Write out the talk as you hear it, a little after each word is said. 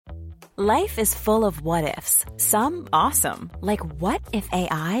Life is full of what-ifs. Some awesome, like what if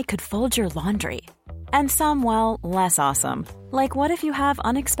AI could fold your laundry? And some, well, less awesome, like what if you have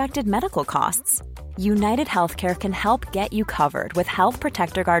unexpected medical costs? United Healthcare can help get you covered with Health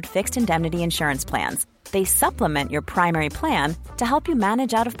Protector Guard fixed indemnity insurance plans. They supplement your primary plan to help you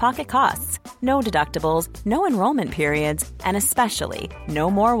manage out-of-pocket costs. No deductibles, no enrollment periods, and especially no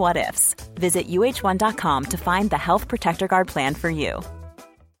more what-ifs. Visit uh1.com to find the Health Protector Guard plan for you.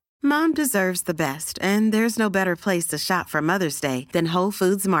 Mom deserves the best, and there's no better place to shop for Mother's Day than Whole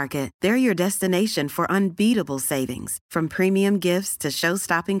Foods Market. They're your destination for unbeatable savings, from premium gifts to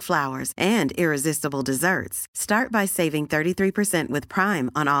show-stopping flowers and irresistible desserts. Start by saving 33% with Prime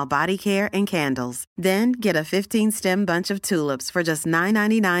on all body care and candles. Then get a 15-stem bunch of tulips for just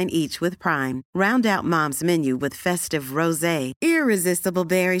 $9.99 each with Prime. Round out Mom's menu with festive rosé, irresistible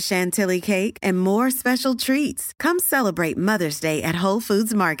berry chantilly cake, and more special treats. Come celebrate Mother's Day at Whole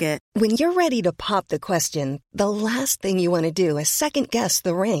Foods Market. When you're ready to pop the question, the last thing you want to do is second-guess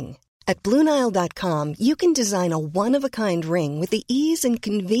the ring. At BlueNile.com, you can design a one-of-a-kind ring with the ease and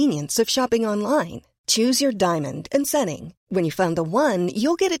convenience of shopping online. Choose your diamond and setting. When you find the one,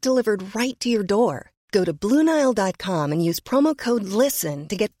 you'll get it delivered right to your door. Go to BlueNile.com and use promo code LISTEN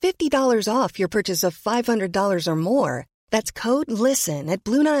to get $50 off your purchase of $500 or more. That's code LISTEN at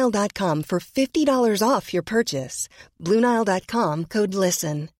BlueNile.com for $50 off your purchase. BlueNile.com, code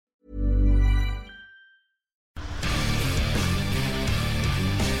LISTEN.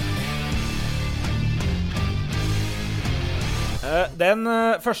 Den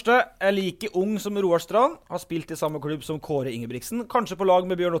første er like ung som Roar Strand, har spilt i samme klubb som Kåre Ingebrigtsen, kanskje på lag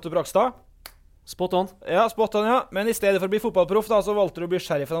med Bjørn Otto Brakstad. Spot on. Ja, spot on, ja. Men i stedet for å bli fotballproff da, så valgte du å bli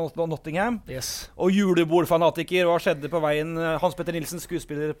sheriffen av Nottingham. Yes. Og julebordfanatiker. Hva skjedde på veien? Hans Petter Nilsen,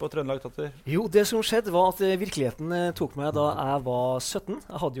 skuespiller på Trøndelag Teater. Jo, det som skjedde var at virkeligheten tok meg da jeg var 17.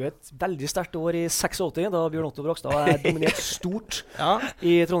 Jeg hadde jo et veldig sterkt år i 86, da Bjørn Otto Brakstad og jeg dominerte stort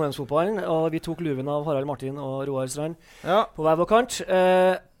i Trondheimsfotballen. Og vi tok luven av Harald Martin og Roar Strand på hver vår kant.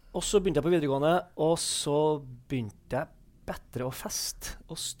 Og så begynte jeg på videregående, og så begynte jeg bedre å feste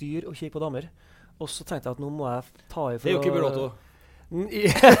og styre og kikke på damer. Og så tenkte jeg at nå må jeg ta i for det er jo ikke Bjørn Otto.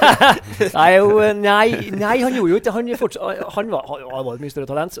 Nei, han gjorde jo ikke. Han var et mye større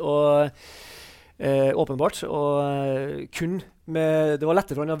talent, og åpenbart. Og det var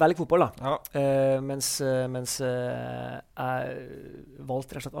lettere for han å velge fotball, da. Mens jeg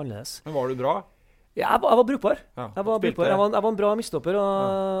valgte rett og slett annerledes. Men var du bra? Ja, jeg var brukbar. Jeg var en bra midtstopper.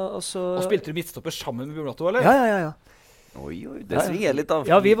 Og spilte du midtstopper sammen med Bjørn Otto, eller? Ja. Oi, det svinger litt av.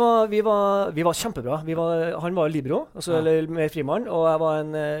 Ja, vi var kjempebra. Han var libero, eller mer frimann, og jeg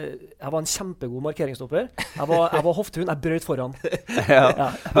var en kjempegod markeringsstopper. Jeg var hoftehund, jeg brøt foran.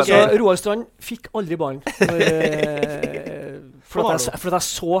 Så Roar Strand fikk aldri ballen. For at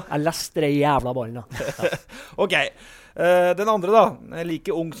jeg leste det jævla ballen. Ok, den andre da,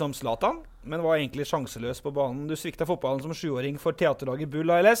 like ung som Zlatan, men var egentlig sjanseløs på banen. Du svikta fotballen som 7-åring for teaterlaget Bull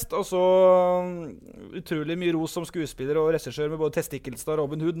Lest, og så utrolig mye ros som skuespiller og regissør med både Testikkelstad og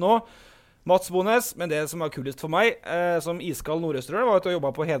Robin Hood nå. Mats Bones, men det som var kulest for meg, som iskald nordøsterøl, var at du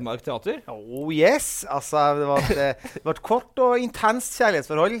jobbet på Hedmark Teater. Oh yes, altså det var et kort og intenst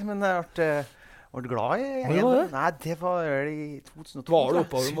kjærlighetsforhold, men det var du glad i? Nei, det var i 2002. Var du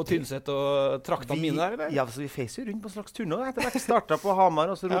oppover mot Tynset og trakta mine der, eller? Ja, så vi feis jo rundt på en slags tur nå. Etter hvert startet på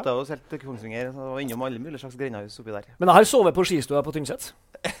Hamar, og så rotet vi oss helt til Kongsvinger, og innom alle mulige slags greinahus oppi der. Men jeg har sovet på skistua på Tynset.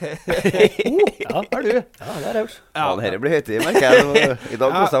 Ja, har du? Ja, det har jeg gjort. Ja, dette blir høytid, merker jeg. I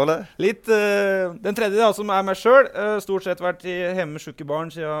dag koster jeg vel det. Litt, den tredje da, som er meg selv, stort sett vært hjemme med syke barn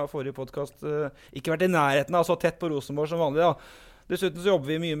siden forrige podcast. Ikke vært i nærheten av så tett på Rosenborg som vanlig da. Dessuten så jobber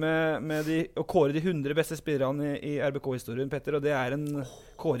vi mye med å kåre de 100 beste spillerne i RBK-historien, Petter, og det er en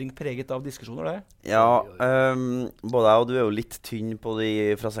kåring preget av diskusjoner der. Ja, både jeg og du er jo litt tynn på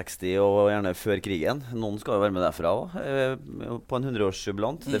de fra 60 og gjerne før krigen. Noen skal jo være med derfra også, på en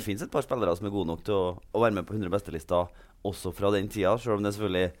 100-årsjubilant. Det finnes et par spillere som er gode nok til å være med på 100 beste-lister også fra den tida, selv om det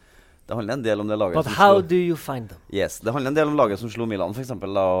selvfølgelig... Det handler en del om det laget But how do you find them? Yes, det handler en del om laget som slo Milan for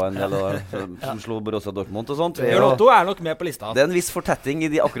eksempel da, og en del som slo Borussia Dortmund og sånt. Bjørn Otto er nok med på lista. Det er en viss fortetting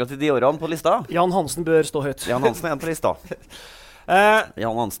akkurat i de årene på lista. Jan Hansen bør stå høyt. Jan Hansen er en på lista.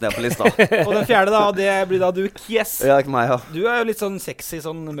 Jan Hansen er på lista. Og den fjerde da, det blir da du, Kies. Ja, ikke meg, ja. Du er jo litt sånn sexy,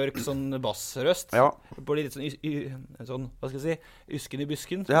 sånn mørk, sånn bassrøst. Ja. Blir litt sånn, hva skal jeg si, usken i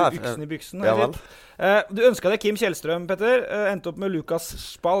busken, ja, uksen i byksen. Ja, vel. Du ønsket deg Kim Kjellstrøm, Petter, endte opp med Lukas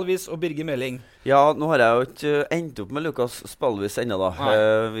Spalvis og Birger Meling. Ja, nå har jeg jo ikke endt opp med Lukas Spalvis ennå da.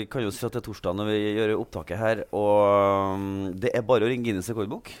 Vi kan jo si at det er torsdag når vi gjør opptaket her, og det er bare å ringe Guinness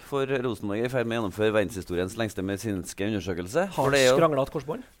rekordbok, for Rosenborg er i ferd med å gjennomføre verdenshistoriens lengste medisinske undersøkelse. Har skranglete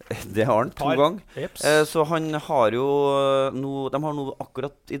korsbånd? Det har han 2 ganger. Så han har jo de har nå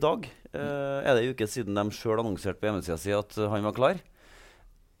akkurat i dag, er det en uke siden de selv annonserte på hjemmesiden sin at han var klar.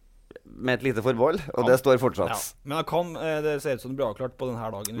 Med et lite forbehold, og det står fortsatt. Ja. Men det ser ut som det blir avklart på denne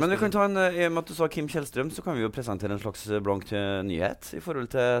dagen. Men vi kan ta i og med at du sa Kim Kjellstrøm, så kan vi jo presentere en slags blank nyhet i forhold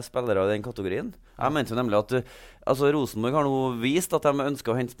til spillere i den kategorien. Jeg mente jo nemlig at Rosenborg har nå vist at de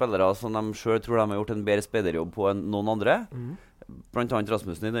ønsker å hente spillere som de selv tror de har gjort en bedre speiderjobb på enn noen andre. Blant annet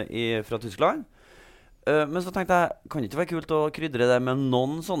Rasmussen fra Tyskland. Men så tenkte jeg, kan det ikke være kult å krydre det med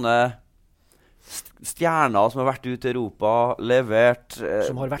noen sånne stjerner som har vært ute i Europa, levert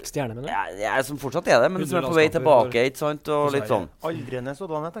som har vært stjerner, mener du? Ja, som fortsatt er det, men som er på vei tilbake, ikke sant? Og litt sånn. Aldrende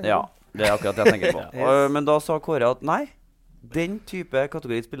sådan, jeg tenker på. Ja, det er akkurat det jeg tenker på. Men da sa Kåre at nei, den type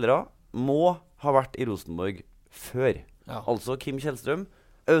kategori spillere må ha vært i Rosenborg før. Altså Kim Kjellstrøm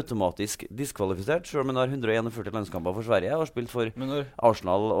automatisk diskvalifisert, selv om han har 141 landskamper for Sverige og har spilt for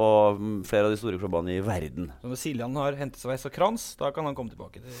Arsenal og flere av de store klubbene i verden. Så når Siljan har hentet sveis og krans, da kan han komme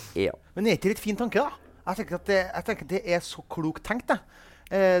tilbake til... Ja. Men det er ikke litt fin tanke, da? Jeg tenker at det er så klokt tenkt, det.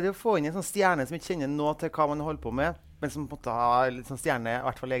 Det å få inn en sånn stjerne som ikke kjenner noe til hva man holder på med, men som på en måte har litt sånn stjerne, i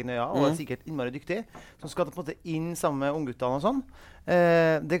hvert fall egne øyne, og er sikkert innmari dyktig, som skal på en måte inn sammen med ungguttene og sånn.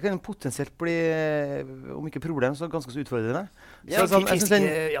 Det kan potensielt bli, om ikke problem, så ganske så utfordrende. Ja,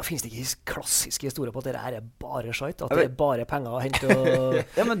 finnes det ikke klassiske historier på at det her er bare skjøyt? At det er bare penger å hente og...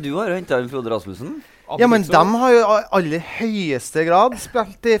 Ja, men du har jo hentet Frode Rasmussen. Ja, men de har jo aller høyeste grad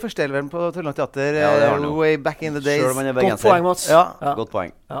spilt i førsteelveren på Trøndelag Teater way back in the days. Godt poeng, Mats. Ja. Godt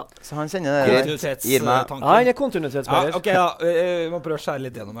poeng. Ja. Så han kjenner det. Kontinuitetstanken. Ja, han er kontinuitetsspiller. Ok, vi må prøve å skjære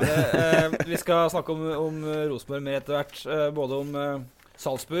litt gjennom her. Vi skal snakke om Rosenborg mer etter hvert, både om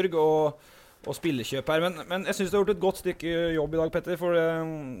Salzburg og spillekjøp her. Men jeg synes det har gjort et godt stykke jobb i dag, Petter, for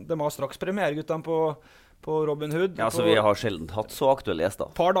de har straks premiere, guttene på Robin Hood. Ja, så vi har sjelden hatt så aktuelle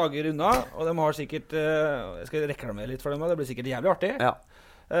gjester. Et par dager unna, og de har sikkert jeg skal reklamere litt for dem, det blir sikkert jævlig artig. Ja.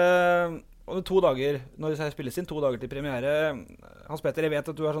 Og 2 dager, når det spilles inn 2 dager til premiere. Hans Petter, jeg vet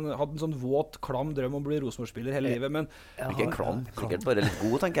at du har hatt en sånn våt, klam drøm om å bli Rosenborg-spiller hele livet, men... Ikke klam, sikkert bare litt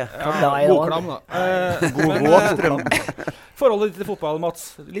god, tenker jeg. Ja, god klam, da. God våt drøm. Forholdet ditt til fotball, Mats.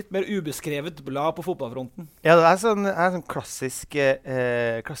 Litt mer ubeskrevet blad på fotballfronten. Ja, det er sånn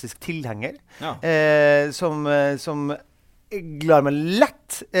klassisk tilhenger, som lar meg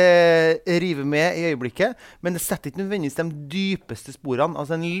lett rive med i øyeblikket, men det setter ikke nødvendigvis de dypeste sporene.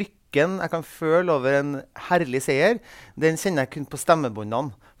 Altså en lykken jeg kan føle over en herlig seier, den kjenner jeg kun på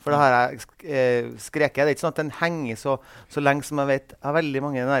stemmebåndene. For det har jeg skreket. Det er ikke sånn at den henger så lenge som jeg vet. Jeg har veldig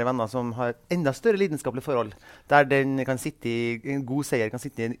mange nære venner som har enda større lidenskapelige forhold, der den kan sitte en god seier kan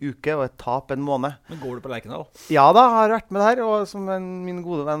sitte i en uke, og et tap en måned. Men går du på Lerkendal? Ja da, jeg har vært med der, og som min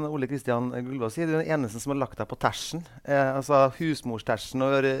gode venn Ole Kristian Gullvås sier, du er den eneste som har lagt deg på tersen. Altså husmorstersen,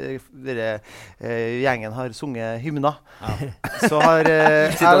 og gjengen har sunget hymner. Ja. Så har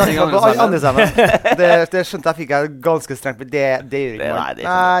jeg lagt meg på andre sammen. Det skjønte jeg fikk jeg ganske strengt, men det gjør ikke man.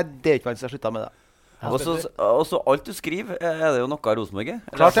 Nei, det er ikke man som har sluttet med det. Og så alt du skriver, er det jo noe av Rosenborg?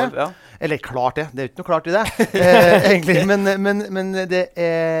 Klart det. Ja. Eller klart det. Det er jo ikke noe klart i det, egentlig. Men det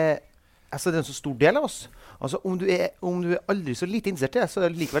er altså det er en så stor del av oss. Altså om du er aldri så lite interessert i det, så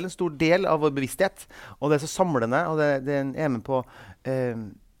er det likevel en stor del av vår bevissthet. Og det er så samlende, og det er med på...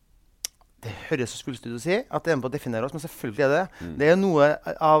 det høres så fullstyrt å si at det er med på å definere oss, men selvfølgelig er det. Det er noe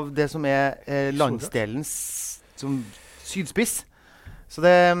av det som er landsdelens sydspiss. Så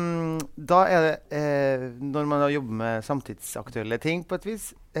da er det, når man jobber med samtidsaktuelle ting på et vis,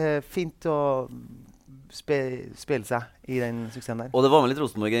 fint å speile seg i den suksessen der. Og det var med litt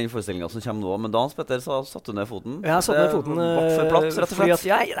Rosenborg i den forestillingen som kommer nå, men da Hans Petter satte du ned foten. Ja, jeg satte ned foten. For platt, rett og slett.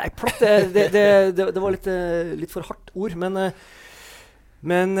 Nei, platt, det var litt for hardt ord,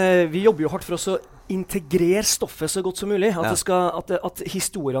 men vi jobber jo hardt for å integrere stoffet så godt som mulig. At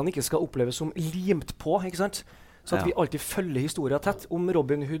historiene ikke skal oppleves som limt på, ikke sant? Så at vi alltid følger historier tett om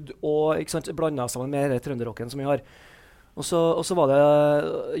Robin Hood og blandet sammen med trønderrocken som vi har. Og så var det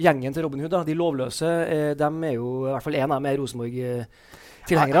gjengen til Robin Hood, da, de lovløse. De er jo, i hvert fall en av dem er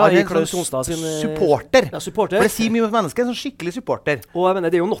Rosenborg-tilhengere. Ja, en sånn supporter. Ja, supporter. For det sier mye om mennesket, en sånn skikkelig supporter. Og jeg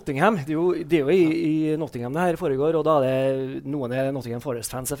mener, det er jo Nottingham. Det er jo i Nottingham det her foregår, og da er det noen er Nottingham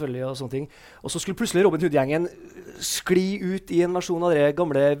Forest-fans selvfølgelig, og sånne ting. Og så skulle plutselig Robin Hood-gjengen skli ut i en versjon av det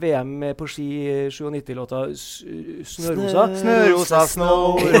gamle VM på ski 97-låta Snørosa. Snørosa,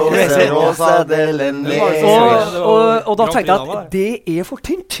 snårosa, delen og da tenkte jeg at det er for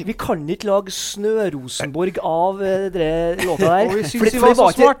tynt. Vi kan ikke lage Snørosenborg av det låta der. Og vi synes vi var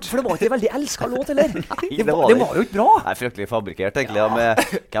For det var ikke veldig elsket låt, eller? Nei, det var jo ikke bra. Nei, fryktelig fabrikkert, egentlig. Ja.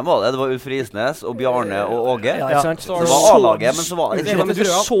 Hvem var det? Det var Ulf Risnes og Bjarne og Åge. Ja, ikke sant? Det var A-laget, men så var det Men du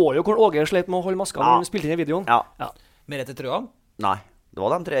så jo hvor Åge slet med å holde maska når han spilte inn i videoen. Ja. Merete Trøan? Nei. Det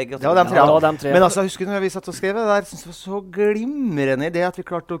var de tre. Det var de tre. Men altså, husker du når vi satt og skrev det der, synes det var så glimrende idé at vi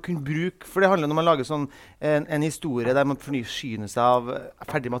klarte å kunne bruke, for det handler om når man lager sånn en historie der man forsyner seg av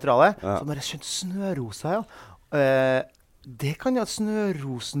ferdig materiale. Så når jeg skjønte Snørosa, det kan jo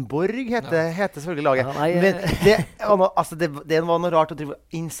Snørosenborg heter selvfølgelig laget. Men det var noe rart å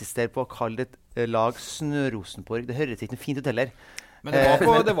insistere på å kalle det et lag Snørosenborg. Det høres ikke noe fint ut heller. Men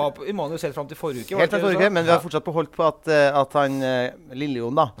det var på Immanuel helt frem til forrige uke. Helt til forrige uke, men vi har fortsatt beholdt på at han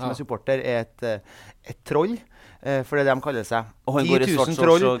Lillejon, da, som er supporter, er et troll. For det er det de kaller seg. Og han går i svart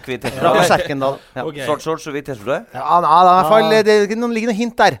shorts og hvit Fra Serkendal. Okay. Svart shorts og hvit T-skjorte? Ja, i hvert fall. Det ligger noen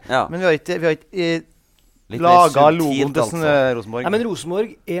hint der. Ja. Men vi har ikke laget logoen til Rosenborg. Ja, men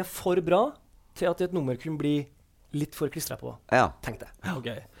Rosenborg er for bra til at et nummer kunne bli litt for klistret på, tenkte jeg.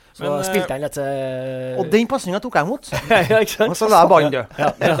 Okay. Så spilte jeg litt Og den passningen tok jeg imot. Ikke sant? Og så la jeg ballen død.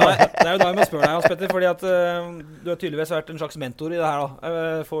 Det er jo da jeg må spørre deg, Hans Petter, fordi at du har tydeligvis vært en slags mentor i det her da,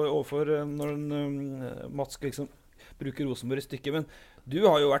 overfor når Mats liksom bruker Rosenborg i stykket, men du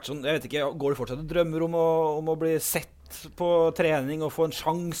har jo vært sånn, jeg vet ikke, går du fortsatt og drømmer om å bli sett på trening og få en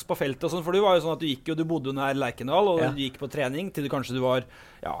sjans på feltet og sånn, for du var jo sånn at du bodde jo nær Lerkendal, og du gikk på trening til kanskje du var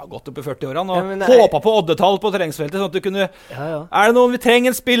godt opp i 40-årene, og håpet på oddetall på treningsfeltet, sånn at du kunne, er det noen vi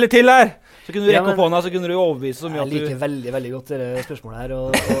trenger en spiller til her? Så kunne du rekke opp hånda, så kunne du overbevise så mye at du... Jeg liker veldig, veldig godt det spørsmålet her,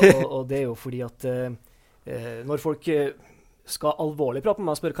 og det er jo fordi at når folk skal alvorlig prate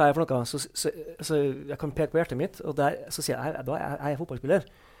med meg og spørre hva jeg er for noe, så jeg kan peke på hjertet mitt, og så sier jeg, da er jeg fotballspiller.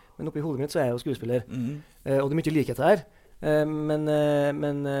 Men oppi hodet mitt så er jeg jo skuespiller. Og det er mye likhet her. Men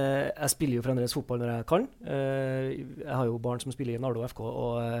jeg spiller jo fremdeles fotball når jeg kan. Jeg har jo barn som spiller i Nardo FK,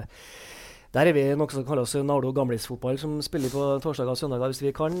 og der er vi noe som kalles Nardo Gamlisfotball, som spiller på torsdager og søndager hvis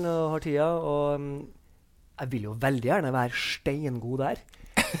vi kan og har tida. Og jeg vil jo veldig gjerne være steingod der.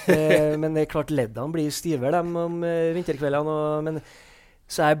 Men det er klart leddene blir stivere dem om vinterkveldene.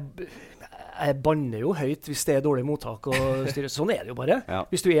 Så jeg banner jo høyt hvis det er dårlig mottak og styre. Sånn er det jo bare.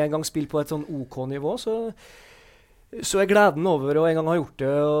 Hvis du en gang spiller på et sånn OK-nivå, så er gleden over å en gang ha gjort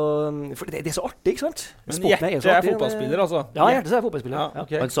det. For det er så artig, ikke sant? Men Hjerte er fotballspiller, altså? Ja, Hjerte er fotballspiller.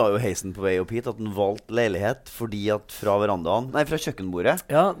 Okay. Han sa jo heisen på vei opp hit at han valgte leilighet fordi at fra kjøkkenbordet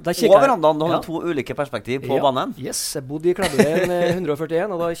og verandaen, da hadde han 2 ulike perspektiv på banen. Yes, jeg bodde i Klæbuveien 141,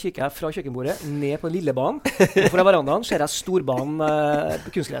 og da kikker jeg fra kjøkkenbordet ned på den lille banen. Og fra verandaen ser jeg storbanen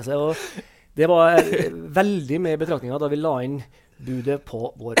på kunstgresset, og det var veldig med betraktninger da vi la inn budet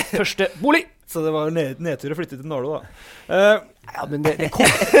på vår første bolig. Så det var nedtur å flytte til Nardo, da. Ja, men det kom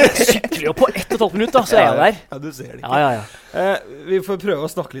sykler jo på 1,5 minutt, da, så er jeg der. Ja, du ser det ikke. Vi får prøve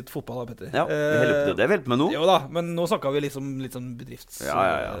å snakke litt fotball, da, Petter. Ja, det hjelper med noe. Jo da, men nå snakket vi litt sånn bedrifts...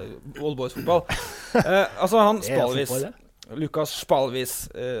 oldboys-fotball. Altså, han Spalvis, Lukas Spalvis,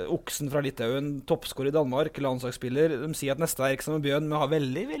 oksen fra Litauen, toppskår i Danmark, landslagsspiller. De sier at neste er ikke som en bjørn, men har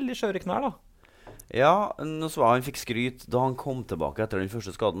veldig, veldig skjøre knær, da. Ja, nå så han fikk skryt da han kom tilbake etter den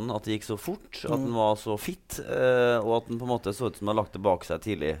første skaden, at det gikk så fort, at han var så fit, og at han på en måte så ut som han har lagt det bak seg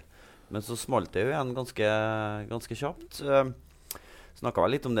tidlig. Men så smalt det jo igjen ganske kjapt. Snakket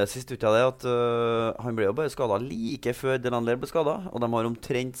vel litt om det sist ut av det, at han ble jo bare skadet like før Delanley ble skadet, og de har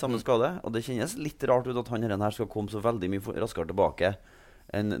omtrent samme skade, og det kjennes litt rart ut at han her skal komme så veldig mye raskere tilbake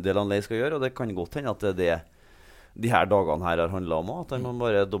enn Delanley skal gjøre, og det kan godt hende at det er det de her dagene her har handlet om også, at han må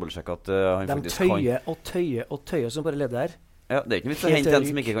bare dobbeltsjekke at han faktisk kan. De tøyer som bare leder her. Ja, det er ikke vits å hente en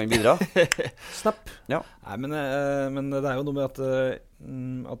som ikke kan bidra. Snapp. Ja. Nei, men det er jo noe med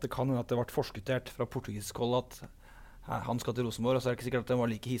at det kan hende at det ble forskuttert fra portugisisk hold at han skal til Rosenborg, og så er det ikke sikkert at de var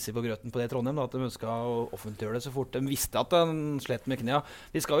like hissig på grøten på det i Trondheim, da, at de ønsket å offentliggjøre det så fort. De visste at han slett med knea.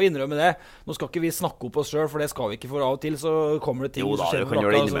 Vi skal jo innrømme det. Nå skal ikke vi snakke opp oss selv, for det skal vi ikke, for av og til så kommer det ting som skjer på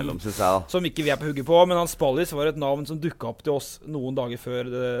brakka som ikke vi er på hugget på. Men han Spalvis var et navn som dukket opp til oss noen dager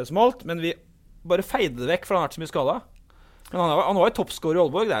før det smalt, men vi bare feide det vekk, for han har vært så mye skadet. Men han var jo toppskårer i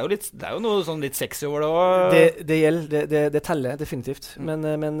Aalborg. Det er jo noe sånn litt sexy over det også. Det gjelder, det teller definitivt. Men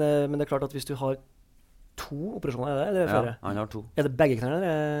det er klart at hvis du har 2 operasjoner, er det flere? Ja, han har 2. Er det begge knærne?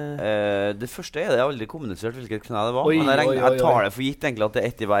 Det første er det aldri kommunisert hvilket knæ det var. Men jeg tar det for gitt egentlig at det er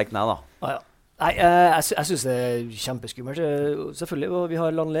ett i hver knæ, da. Ah, ja. Nei, jeg synes det er kjempeskummelt. Selvfølgelig, og vi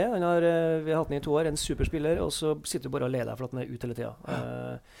har Lanley. Vi har hatt den i 2 år, en superspiller, og så sitter du bare og ler deg for at den er ute hele tiden.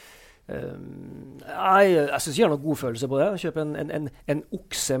 Jeg synes ikke jeg har noen god følelse på det. Å kjøpe en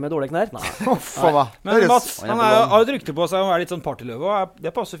okse med dårlige knær. Nei. Men Mats, han har et rykte på seg å være litt sånn partyløve.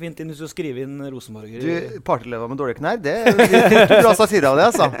 Det passer fint inn hvis du skriver inn Rosenborger. Du, partyløve med dårlige knær, det er bra satire av det,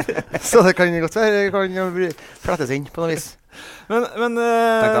 altså. Så det kan godt være. Det kan jo flettes inn på noe vis. Men Tenk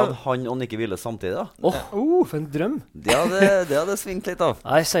deg at han og Nikke Ville samtidig, da. For en drøm. Det hadde svingt litt av.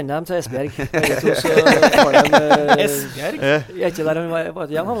 Nei, send dem til Esbjerg. Esbjerg? Jeg er ikke der han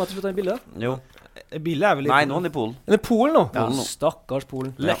var igjen. Han var til slutt en bilde. Jo. Bildet er vel Nei, nå er han i Polen. Det er Polen nå? Polen nå. Stakkars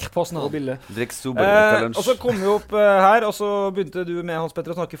Polen. Lekk på snart. Drikk soberøk til lunsj. Og så kom vi opp her, og så begynte du med Hans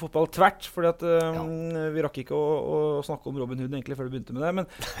Petter å snakke fotball tvert, fordi at vi rakk ikke å snakke om Robin Hood egentlig før du begynte med det. Men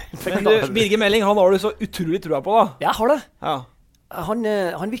du, Birger Meling, han har du så utrolig trua på, da. Jeg har det. Ja.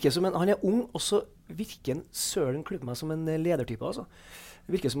 Han virker som han er ung, og så virker han søren klubbe meg som en ledertype, altså.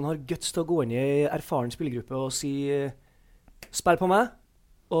 Det virker som han har guts til å gå inn i erfaren spillergruppe og si spill på meg,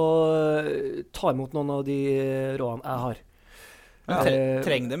 og ta imot noen av de rådene jeg har.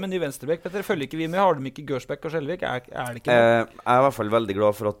 Trenger dem en ny venstrebekk, Petter? Følger ikke vi med? Har de ikke Gørsbæk og Skjelvik? Er det ikke jeg er i hvert fall veldig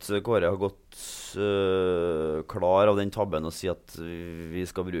glad for at Kåre har gått klar av den tabben og si at vi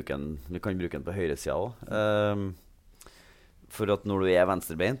kan bruke den på høyre sida også. For at når du er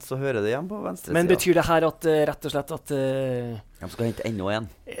venstrebeint, så hører det hjem på venstre sida. Men betyr det her at rett og slett at de skal hente enda en?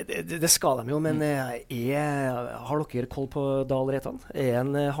 Det skal de jo, men har dere koll på Dahl Reitan?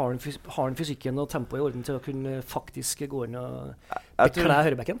 Har han fysikken og tempoet i orden til å kunne faktisk gå inn og bekle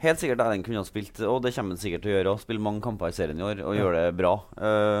høyrebekken? Helt sikkert den kunne ha spilt, og det kommer han sikkert til å gjøre. Spille mange kamper i serien i år og gjøre det bra.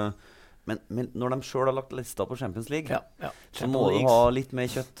 Men når de selv har lagt lista på Champions League, så må du ha litt mer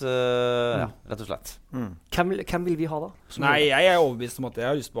kjøtt, rett og slett. Hvem vil vi ha da? Nei, jeg er overbevist om at jeg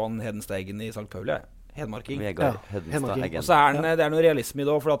har lyst på han Hedensteigen i St. Pauli. Hedmarking. Hedmarking. Og så det er noe realisme i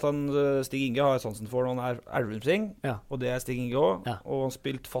det også, for at Stig Inge har sansen for når han er Elverumsing, og det er Stig Inge også, og han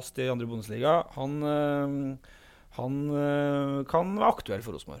spilt fast i andre Bundesliga. Han kan være aktuell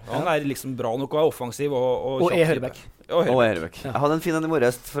for Rosenborg. Han er liksom bra nok og er offensiv og er høyrebekk. Og høyrebekk. Jeg hadde en fin en i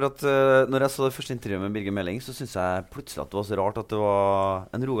morges, for at når jeg så det første intervjuet med Birger Meling, så synes jeg plutselig at det var så rart at det var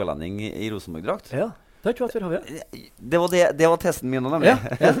en rogalending i Rosenborg-drakt. Ja, det har vi. Det var testen min nå, nemlig.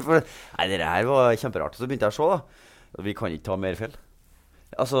 Nei, det her var kjemperart. Så begynte jeg å se da. Vi kan ikke ta mer feil.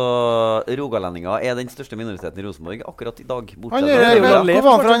 Altså, rogalendinger er den største minoriteten i Rosenborg akkurat i dag. Han er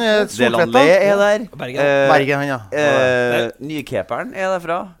Delanlé er der. Bergen, han, ja. Nykeperen er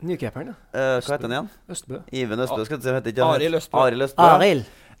derfra. Nykeperen, ja. Hva heter han igjen? Østbø. Iven Østbø, skal du si. Arild Østbø. Arild.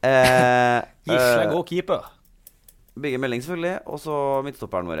 Gisle god keeper. Birger Meling selvfølgelig, og så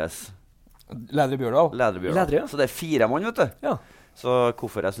midtstopperen vår. Lædre Bjørdal. Ja. Så det er 4 mann, vet du. Ja. Så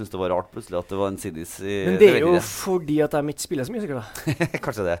hvorfor jeg synes det var rart plutselig at det var en sidis i... Men det er jo fordi at de ikke spiller så mye, sikkert da.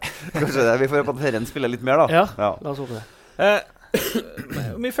 Kanskje det. Vi får håpe at herren spiller litt mer da. Ja. La oss håpe det.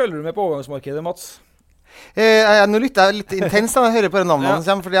 Hvor mye følger du med på overgangsmarkedet, Mats? Nå lytter jeg litt intenst da jeg hører på det navnet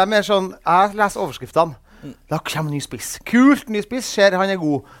som kommer, fordi jeg er mer sånn, jeg leser overskriftene. Da kommer ny spiss. Kult, ny spiss. Ser han er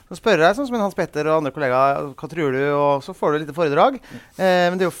god. Så spør jeg sånn som Hans Petter og andre kollegaer, hva tror du? Og så får du litt foredrag.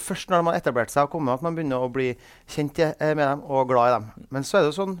 Men det er jo først når de har etablert seg og kommet at man begynner å bli kjent med dem og glad i dem. Men så er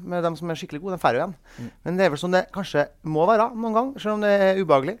det jo sånn med dem som er skikkelig gode, de færre igjen. Men det er vel sånn det kanskje må være noen gang, selv om det er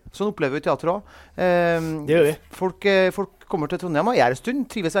ubehagelig. Sånn opplever vi teater også. Det gjør vi. Folk kommer til Trondheim og gjør en stund,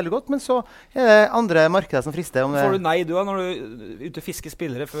 trives veldig godt, men så er det andre markeder som frister. Får du nei du da, når du er ute og fisker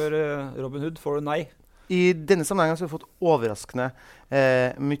spillere før Robin Hood? Får du nei? I denne sammenhengen så har vi fått overraskende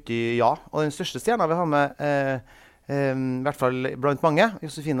mye ja. Og den største stjerna vi har med, i hvert fall blant mange,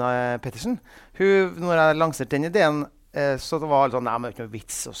 Josefina Pettersen, når jeg lanserte den ideen, så det var sånn, nei, men det er ikke noe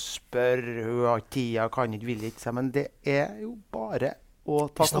vits å spørre, hun har tida, kan ikke, vil ikke, men det er jo bare å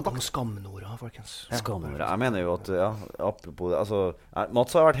ta kontakt. Vi snakker om Skamnora, folkens. Skamnora. Jeg mener jo at, apropos det, altså,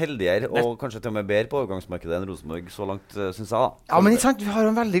 Mats har vært heldigere, og kanskje til og med bedre på overgangsmarkedet enn Rosenborg så langt, synes jeg da. Ja, men ikke sant, vi har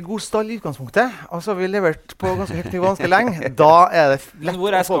en veldig god stall i utgangspunktet, og så har vi levert på ganske høyt nivå ganske lenge. Da er det lett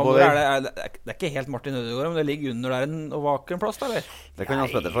hvor å få på det. Det er ikke helt Martin Ødegaard, men det ligger under der en vaken plass, da, eller? Det kan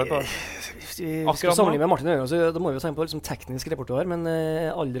Hans Petter få på. Vi skal sammenligne med Martin Ødegaard, så da må vi jo tenke på liksom teknisk repertoar, men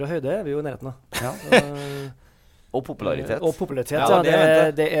alder og høyde er vi jo i nærheten av. Ja. Og popularitet.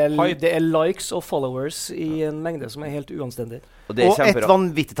 Det er likes og followers i en mengde som er helt uanstendig. Og et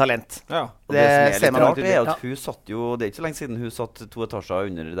vanvittig talent. Ja. Og det som er litt rart er at hun satt jo, det er ikke så lenge siden hun satt 2 etasjer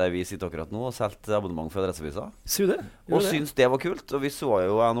under der vi sitter akkurat nå og solgte abonnement for Adresseavisa. Og syntes det var kult. Og vi så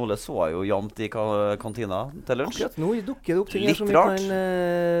jo, jeg og Ole så jo jamt i kantina til lunsj. Akkurat nå dukker det opp ting litt som vi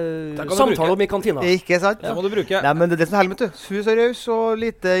kan samtale om i kantina. Ikke sant? Det må du bruke. Nei, men det er det som er helmet, du. Hun er så raus og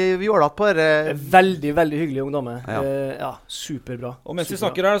lite jålet på det. Veldig, veldig hyggelig ung dame. Ja, superbra. Og mens vi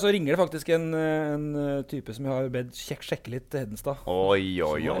snakker her, så ringer det faktisk en type som jeg har bedt sjekke litt Grimstad. Oi.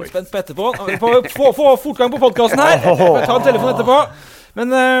 Jeg er spent på etterpå. Få fortgang på podcasten her. Jeg tar en telefon etterpå.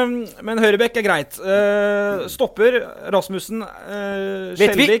 Men Høyrebekk er greit. Stopper Rasmussen,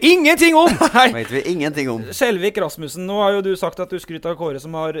 Vet vi ingenting om! Vet vi ingenting om. Skjelvik Rasmussen. Nå har jo du sagt at du skryter av Kåre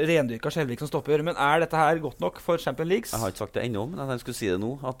som har rendyrka Skjelvik som stopper. Men er dette her godt nok for Champions League? Jeg har ikke sagt det ennå, men jeg skulle si det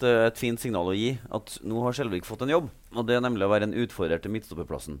nå. At det er et fint signal å gi. At nå har Skjelvik fått en jobb. Og det er nemlig å være en utfordrer til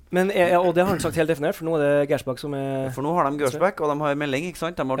midtstopperplassen. Men, og det har han sagt helt definert, for nå er det Gersbakk som er... For nå har de Gersbakk, og de har melding, ikke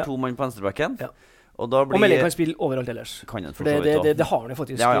sant? De har 2 mann på venstrebacken. Ja. Og melding kan spille overalt ellers. Kan for det har han jo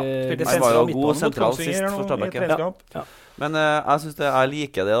faktisk. Ja. Han var jo god sentral sist for Stabæk. Ja. Men jeg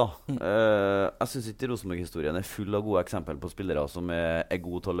liker det, da. Jeg synes ikke Rosenborg-historien er full av gode eksempler på spillere som er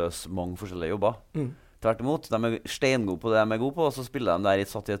gode til å løse mange forskjellige jobber. Tvert imot, de er steingode på det de er gode på, og så spiller de der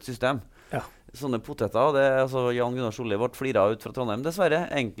satt i et system. Ja. Sånne poteter, Jan Gunnar Solli ble fliret ut fra Trondheim,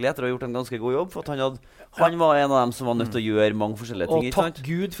 dessverre. Egentlig etter å ha gjort en ganske god jobb, for at han var en av dem som var nødt til å gjøre mange forskjellige ting. Og takk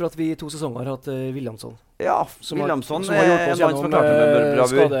Gud for at vi i 2 sesonger har hatt Williamson. Ja, Williamson er en mann som har klart det med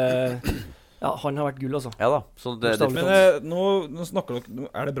bravur. Ja, han har vært gull, altså. Ja da. Så men nå snakker dere.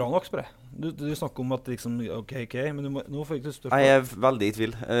 Er det bra nok, spør jeg? Du snakker om at liksom OK, men nå får jeg ikke større. Jeg er veldig i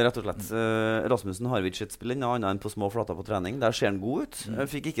tvil, rett og slett. Rasmussen har vi ikke sett spille annet enn på små flater på trening. Der ser han god ut.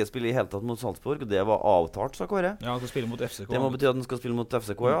 Fikk ikke spille i hele tatt mot Salzburg, og det var avtalt, sa Kåre. Ja, han skal spille mot FCK. Det må bety at han skal spille mot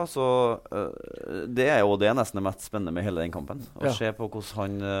FCK, ja. Så det er nesten det mest spennende med hele den kampen. Å se på hvordan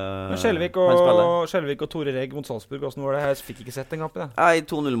han spiller. Skjelvik og Tore Regg mot Salzburg, hvordan var det? Jeg fikk ikke sett den kampen.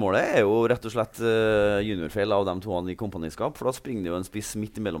 2-0-målet er jo rett og slett juniorfeil av de 2 i kompaniskap, for da springer det jo en spiss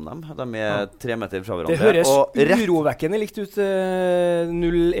midt imellom dem. De er 3 meter fra hverandre. Det høres urovekkende likt ut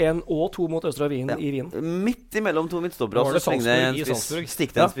 0-1 og 2 mot Østre Wien i Wien. Midt imellom 2 midtstoppere, så springer det en spiss.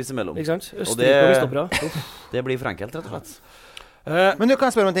 Stikk det en spiss imellom. Ikke sant? Østerrike og midtstoppere. Det blir for enkelt, rett og slett. Men nå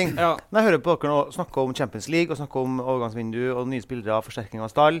kan jeg spørre om en ting. Når jeg hører på dere nå snakke om Champions League og snakke om overgangsvindu og nye spillere, forsterkning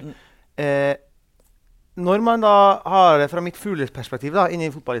av stall, når man da har det fra mitt fugleperspektiv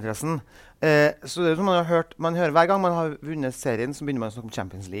inni fotballinteressen, så det er som man hører hver gang man har vunnet serien, så begynner man å snakke om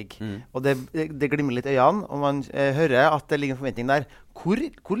Champions League. Og det glimmer litt i øynene, og man hører at det ligger en forventning der.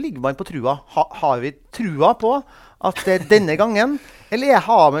 Hvor ligger man på trua? Har vi trua på at det er denne gangen, eller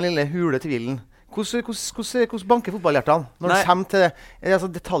har man en lille hule til hvilen? Hvordan banker fotballhjertene når det kommer til det?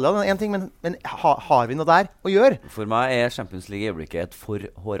 Detaljene er en ting, men har vi noe der å gjøre? For meg er Champions League i øyeblikket et for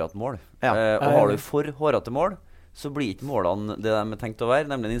hårete mål. Og har du for hårete mål, så blir ikke målene det de er tenkt å være,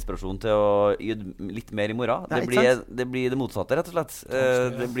 nemlig en inspirasjon til å gjøre litt mer i morgen. Det blir det motsatte, rett og slett.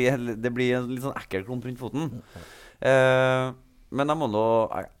 Det blir en litt sånn ekkel klump rundt foten. Men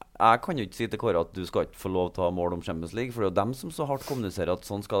jeg kan jo ikke si til Kåre at du skal ikke få lov til å ha mål om Champions League, for det er jo dem som så hardt kommuniserer at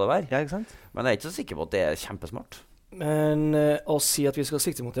sånn skal det være. Ja, ikke sant? Men jeg er ikke så sikker på at det er kjempesmart. Men å si at vi skal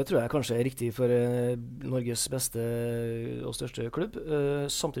sikte mot det, tror jeg kanskje er riktig for Norges beste og største klubb.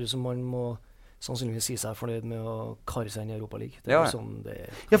 Samtidig som man må sannsynligvis si seg fornøyd med å karre seg inn i Europa League. Det er sånn det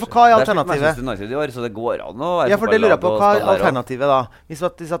er. Ja, for hva er alternativet? Så det går an å ja, for det lurer jeg på. Hva er alternativet da? Hvis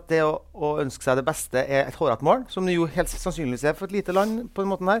at det å ønske seg det beste er et hårete mål, som det jo helt sannsynligvis er for et lite land på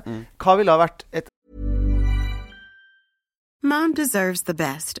den måten her, hva ville ha vært et Mom deserves the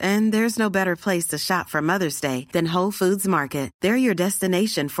best, and there's no better place to shop for Mother's Day than Whole Foods Market. They're your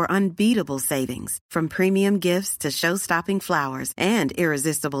destination for unbeatable savings, from premium gifts to show-stopping flowers and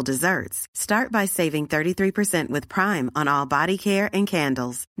irresistible desserts. Start by saving 33% with Prime on all body care and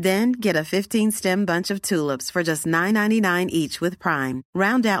candles. Then get a 15-stem bunch of tulips for just $9.99 each with Prime.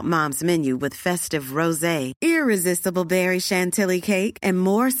 Round out Mom's menu with festive rosé, irresistible berry chantilly cake, and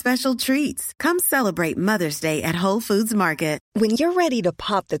more special treats. Come celebrate Mother's Day at Whole Foods Market. When you're ready to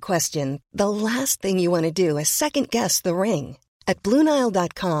pop the question, the last thing you want to do is second-guess the ring. At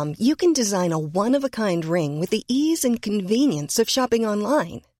BlueNile.com, you can design a one-of-a-kind ring with the ease and convenience of shopping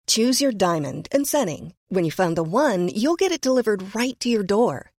online. Choose your diamond and setting. When you find the one, you'll get it delivered right to your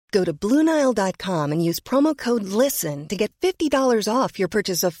door. Go to BlueNile.com and use promo code LISTEN to get $50 off your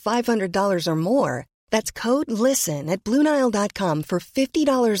purchase of $500 or more. That's code LISTEN at BlueNile.com for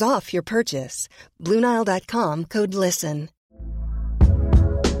 $50 off your purchase. BlueNile.com, code LISTEN.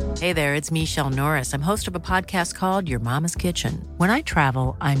 Hey there, it's Michelle Norris. I'm host of a podcast called Your Mama's Kitchen. When I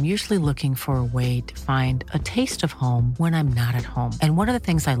travel, I'm usually looking for a way to find a taste of home when I'm not at home. And one of the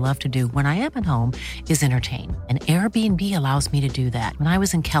things I love to do when I am at home is entertain. And Airbnb allows me to do that. When I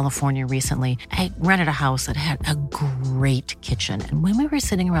was in California recently, I rented a house that had a great kitchen. And when we were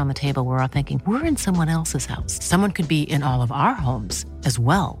sitting around the table, we're all thinking, we're in someone else's house. Someone could be in all of our homes as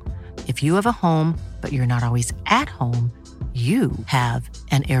well. If you have a home, but you're not always at home, you have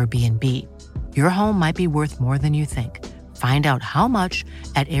an Airbnb. Your home might be worth more than you think. Find out how much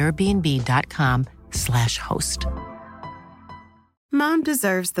at airbnb.com/host. Mom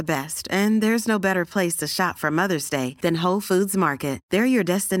deserves the best, and there's no better place to shop for Mother's Day than Whole Foods Market. They're your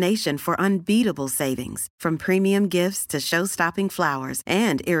destination for unbeatable savings, from premium gifts to show-stopping flowers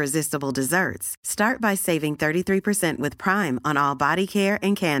and irresistible desserts. Start by saving 33% with Prime on all body care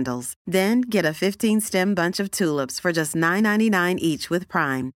and candles. Then get a 15-stem bunch of tulips for just $9.99 each with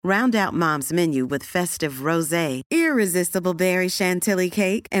Prime. Round out Mom's menu with festive rosé, irresistible berry chantilly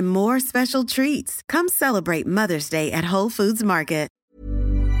cake, and more special treats. Come celebrate Mother's Day at Whole Foods Market.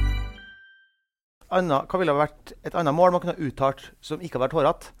 Hva ville vært et annet mål man kunne ha uttalt som ikke har vært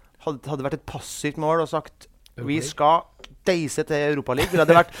hårete? Hadde det vært et passivt mål og sagt vi skal deise til Europa League?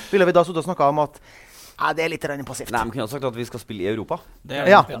 Ville vi da stått og snakket om at det er litt passivt? Nei, man kunne ha sagt at vi skal spille i Europa. Det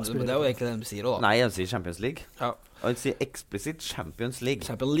er jo egentlig det de sier også, da. Nei, de sier Champions League. Ja. Og de sier eksplisitt Champions League.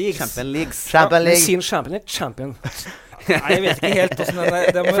 Champions League. Men sin champion er champion. Nei, jeg vet ikke helt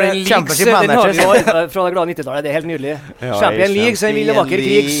hvordan det For en league, den har vi jo fra det glade 90-tallet. Det er helt nydelig. Ja, Champions League, så en vild og vakker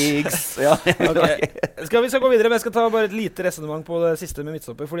krigs. Ja. Okay. Vi skal gå videre, men jeg skal ta bare et lite resonemang på det siste med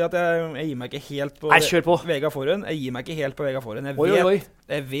midtstopper. Fordi at jeg gir meg ikke helt på Vega Forhen.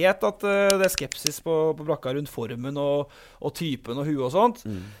 Jeg vet at det er skepsis på brakka rundt formen og typen og huet og sånt.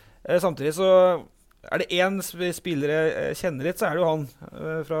 Samtidig så er det en spiller jeg kjenner litt, så er det jo han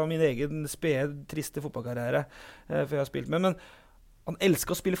fra min egen spede, triste fotballkarriere for jeg har spilt med. Men han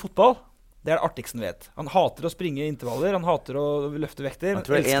elsker å spille fotball. Det er det artigste han vet. Han hater å springe intervaller, han hater å løfte vekter. Jeg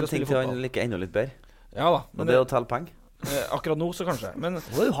tror det er en ting til han liker enda litt bedre. Ja da. Og det er å telle penger. Akkurat nå så kanskje. Men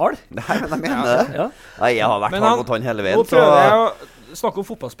du har det. Nei, men jeg mener det. Ja. Nei, jeg har vært hard mot han hele veien. Nå prøver jeg å snakke om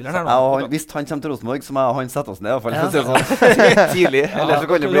fotballspilleren her nå. Ja, hvis han kommer til Rosenborg, så må han sette oss ned i hvert fall. Ja. Tidlig. Eller så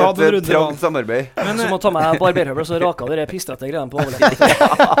kan det bli et trangt samarbeid. Men så må ta med barberhøvel, så raker dere pistrete greiene på overleppet.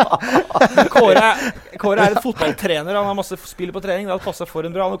 Kåre er et fotballtrener. Han har masse spill på trening. Det har passet for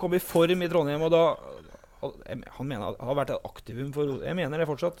en bra. Han har kommet i form i Trondheim, og da han mener det har vært et aktivum for jeg mener det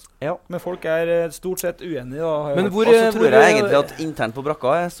fortsatt. Ja. Men folk er stort sett uenige da. Men hvor tror jeg egentlig at internt på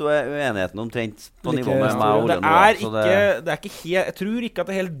brakka så er uenigheten omtrent på nivå med meg og Ole nå. Det er ikke helt, jeg tror ikke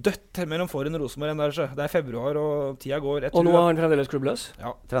at det er helt dødt mellom Forhen og Rosenborg ennå. Det er februar og tida går. Og nå er han fremdeles klubbløs?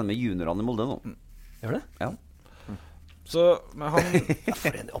 Ja. Trener med juniorene i Molde nå. Gjør det? Ja. Så han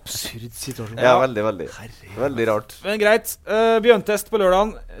for en absurd situasjon. Ja, veldig, veldig. Veldig rart. Men greit. Bjørntest på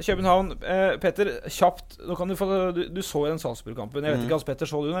lørdagen. København. Petter, kjapt. Nå kan du så den Salzburg-kampen. Jeg vet ikke, Hans Petter,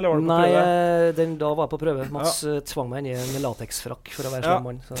 så du den, eller var du på prøve? Nei, da var jeg på prøve. Mats tvang meg inn i en lateksfrakk for å være slem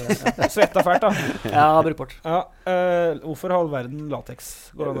mann. Svetta fælt, da. Ja, brukbart. Ja. Hvorfor har all verden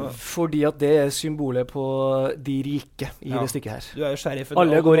lateks? Fordi at det er symbolet på de rike i det stykket her. Du er jo sheriffen.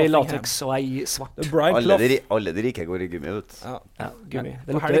 Alle går i lateks, og jeg i svart. Alle de rike går i gummi, vet du. Ja, gummi.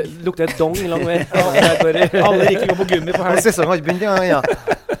 Det lukter dong lang vei. Alle rike går på gummi på helg. Sesongen har ikke begynt, ja.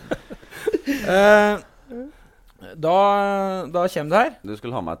 Da kommer det her. Du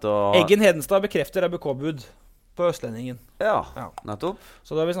skulle ha meg til å Eggen Hedenstad bekrefter RBK-bud på Østlendingen. Ja, nettopp.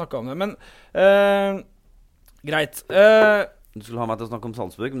 Så da har vi snakket om det. Men greit. Du skulle ha meg til å snakke om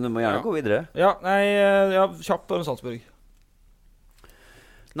Salzburg, men du må gjerne gå videre. Ja, kjapt om Salzburg.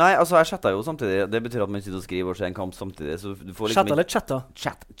 Nei, altså jeg chatta jo samtidig. Det betyr at man sitter og skriver og ser en kamp samtidig. Så du får liksom chatta eller chatta?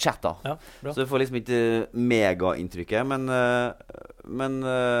 Chatta. Ja, så du får liksom ikke megainntrykket. Men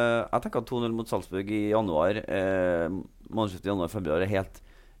jeg tenker at 2-0 mot Salzburg i januar, månedsskiftet i januar-februar, det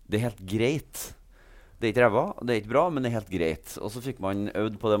er helt greit. Det er ikke ræva, det er ikke bra, men det er helt greit. Og så fikk man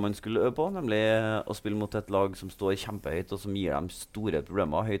øvd på det man skulle øve på, nemlig å spille mot et lag som står kjempehøyt, og som gir dem store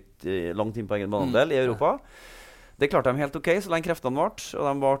problemer langt inn på egen banedel i Europa. Det klarte de helt ok, så lenge kreftene varte, og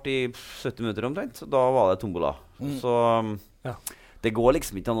de varte i 70 minutter omtrent. Da var det tombola. Så det går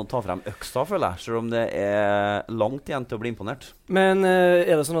liksom ikke an å ta frem øksa, føler jeg, selv om det er langt igjen til å bli imponert. Men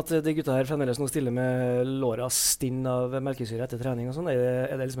er det sånn at de gutta her fremdeles nå stiller med låra stinn av melkesyre etter trening og sånn?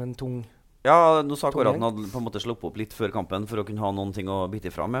 Er det liksom en tung... Ja, nå sa Kåre at han hadde på en måte slått opp litt før kampen for å kunne ha noen ting å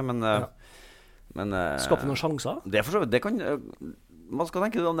bite ifra med, men skapte noen sjanser? Det for så vidt, det kan... Man skal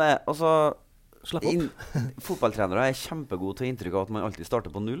tenke om det, altså... Slapp opp. Fotballtrenere er kjempegode til inntrykk av at man alltid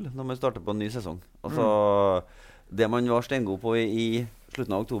starter på null når man starter på en ny sesong. Altså, det man var steingod på i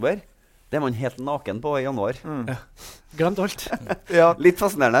slutten av oktober, det er man helt naken på i januar. Ja. Glemt alt. Ja. Litt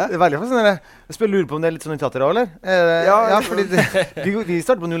fascinerende. Det er veldig fascinerende. Jeg lurer på om det er litt sånn i teater også, eller? Ja, fordi vi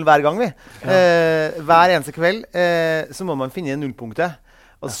starter på null hver gang, vi. Hver eneste kveld så må man finne nullpunktet.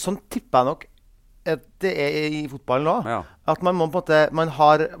 Og sånn tipper jeg nok at det er i fotballen nå. Ja. At man må på en måte, man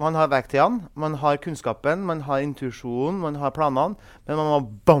har verktøyene, man har kunnskapen, man har intuisjonen, man har planene, men man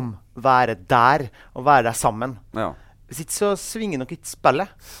må være der og være der sammen. Ja. Hvis ikke så svinger nok ikke spillet,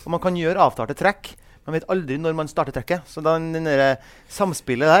 og man kan gjøre avtalte trekk. Man vet aldri når man starter trekket. Så den der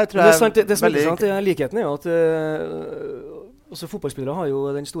samspillet der tror jeg det er veldig interessant. Likheten er jo at Altså Fotballspillere har jo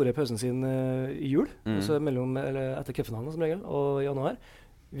den store pausen sin i jul, altså etter cupfinalen som regel, og i januar.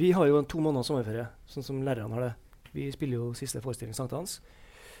 Vi har jo 2 måneder sommerferie, sånn som lærerne har det. Vi spiller jo siste forestilling Sankt Hans.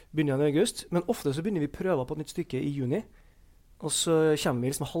 Begynner i august, men ofte så begynner vi prøver på et nytt stykke i juni. Og så kommer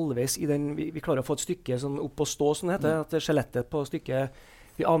vi liksom halvveis i den, vi klarer å få et stykke sånn opp og stå, sånn det heter, at skjelettet på stykket,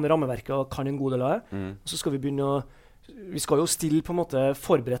 vi aner rammeverket og kan en god del av det. Og så skal vi begynne vi skal jo stille på en måte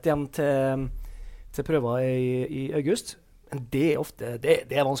forberedt hjem til prøver i august. Men det er ofte, det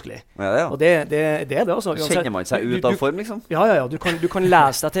er vanskelig. Ja. Og det er det altså. Kjenner man seg ut av form, liksom? Ja. Du kan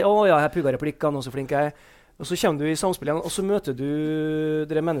lese deg til, jeg pugger replikkene, og så flink jeg. Og så kommer du i samspill igjen, og så møter du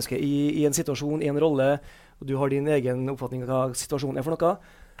dere mennesker i en situasjon, i en rolle, og du har din egen oppfatning av hva situasjonen er for noe.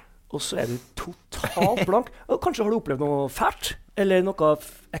 Og så er du totalt blank. Og kanskje har du opplevd noe fælt, eller noe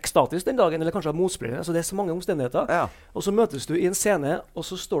ekstatisk den dagen, eller kanskje motspillere. Altså det er så mange omstendigheter. Ja. Og så møtes du i en scene, og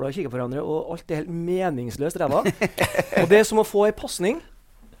så står du og kikker på hverandre, og alt er helt meningsløst ræva. Og det er som å få en passning,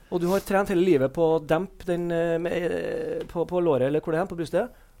 og du har trent hele livet på å dempe den på låret, eller hvor det er, på brystet.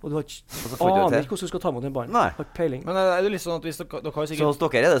 Og du har aner ikke hvordan du skal ta mot den ballen. Har peiling. Men er det litt sånn at hvis dere har sikkert... Så hos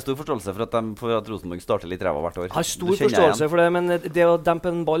dere er det stor forståelse for at Rosenborg starter litt ræva hvert år? Jeg har stor forståelse for det, men det å dempe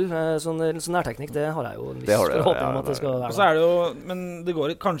en ball, sånn nærteknikk, det har jeg jo en viss forhåpning om at det skal være. Og så er det jo, men det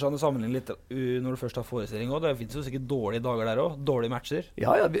går kanskje an å sammenligne litt når du først har forestilling også. Det finnes jo sikkert dårlige dager der også, dårlige matcher.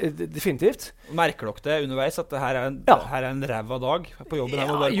 Ja, definitivt. Merker dere det underveis at det her er en ræva dag på jobben?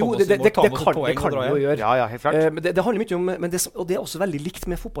 Det kan vi jo gjøre. Ja, helt klart. Det handler mye om, og det er også veldig likt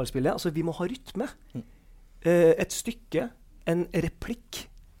med fotballspillet. Altså, vi må ha rytme. Et stykke, en replikk,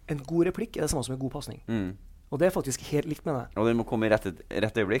 en god replikk er det samme som en god passning. Og det er faktisk helt likt med det. Og det må komme i rett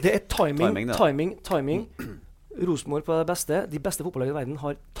øyeblikk? Det er timing. Rosenborg på det beste. De beste fotballagene i verden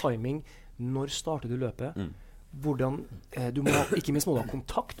har timing. Når starter du løpet? Hvordan, du må ikke minst må du ha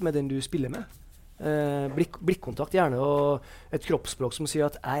kontakt med den du spiller med. Blikkontakt gjerne, og et kroppsspråk som sier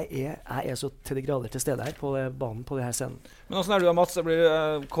at jeg er så til de grader til stede her på banen på denne scenen. Men hvordan er du, Mats?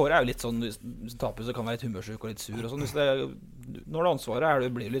 Kåre er jo litt sånn, hvis du taper så kan være litt humørsjuk og litt sur og sånn. Når det ansvaret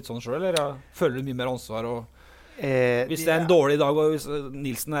blir du litt sånn selv, eller føler du mye mer ansvar? Og hvis det er en dårlig dag, og hvis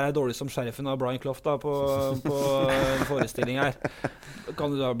Nilsen er dårlig som sheriffen av Brian Clough da, på en forestilling her,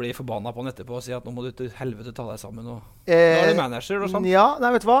 kan du da bli forbannet på han etterpå og si at nå må du til helvete ta deg sammen? Og nå er du manager og sånn? Ja, nei,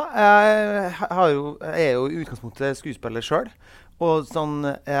 vet du hva? Jeg er jo i utgangspunktet skuespiller selv, og sånn,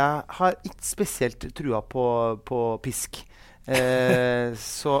 jeg har ikke spesielt trua på pisk.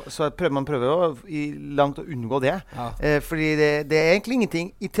 Så man prøver jo langt å unngå det. Fordi det er egentlig ingenting.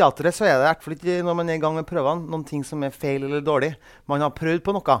 I teateret så er det i hvert fall ikke, når man er i gang med prøvene, noen ting som er feil eller dårlig. Man har prøvd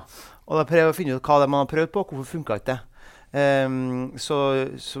på noe, og da prøver jeg å finne ut hva det man har prøvd på, hvorfor funket ikke det. Så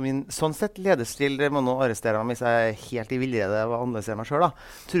min sånn sett ledestil, det må nå arrestere meg hvis jeg er helt i villrede av å analysere meg selv da.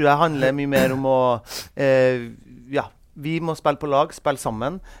 Tror jeg handler mye mer om å vi må spille på lag, spille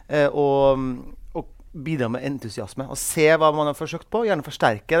sammen, og bidra med entusiasme og se hva man har forsøkt på, gjerne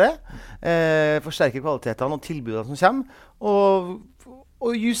forsterke det, forsterke kvalitetene og tilbudene som kommer,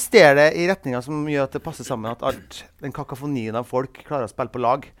 og justere det i retninger som gjør at det passer sammen, at den kakofonien av folk klarer å spille på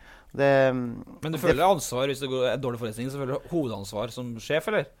lag. Men du føler ansvar hvis det går en dårlig forestilling, så føler du hovedansvar som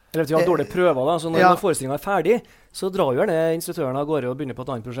sjef, eller? Eller hvis vi har dårlige prøver da, så når forestillingen er ferdig, så drar jo gjerne instruktørene av gårde og begynner på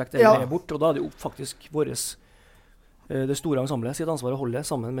et annet prosjekt, eller bort, og da er det jo faktisk det store ensemblet sitt ansvar å holde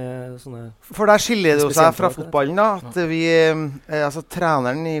sammen med sånne... For der skiller det jo seg fra fotballen da, at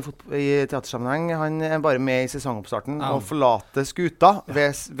treneren i teatersammenheng, han er bare med i sesongoppstarten og forlater skuta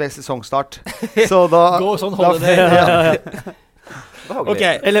ved sesongstart. Så da... Gå sånn, holde det.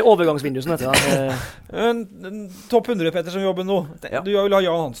 Okay. Eller overgangsvindu som heter det. Topp 100, Petter, som jobber nå. Du vil ha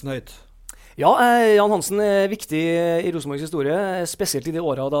Jan Hansen høyt. Ja, Jan Hansen er viktig i Rosenborgs historie, spesielt i de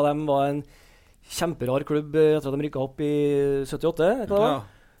årene da de var en kjemperar klubb etter at de rykket opp i 78.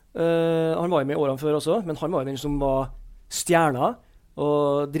 Han var jo med i årene før også, men han var jo den som var stjerna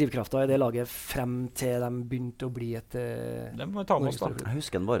og drivkrafta i det laget frem til de begynte å bli et det må vi ta med oss da. Jeg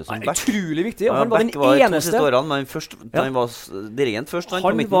husker han bare som back. Utrolig viktig. Han var den eneste. Men først, han var dirigent først. Han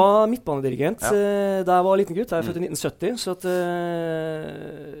var midtbanedirigent da jeg var liten gutt. Jeg er født i 1970, så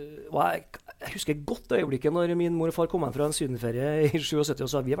jeg husker godt det øyeblikket når min mor og far kom hjem fra en sydenferie i 77 og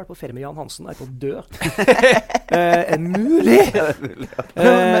sa vi har vært på ferie med Jan Hansen, er på å dø. Mulig?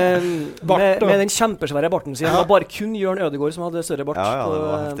 Med den kjempesvære barten sin. Det var bare kun Jørn Ødegård som hadde større bart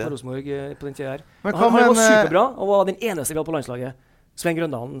på Rosenborg på den tiden her. Han var superbra og var den eneste vi hadde på landslaget. Sven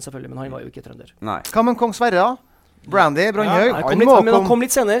Grøndalen selvfølgelig, men han var jo ikke trønder. Hva med Kong Sverre da? Brandy, Brandhaug. Han kom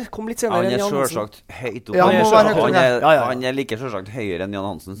litt senere. Han er selvsagt høyt opp. Han er like selvsagt høyere enn Jan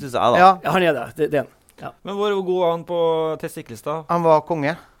Hansen, synes jeg da. Ja, han er det. Det er han. Men hvor god var han på Testiklestad? Han var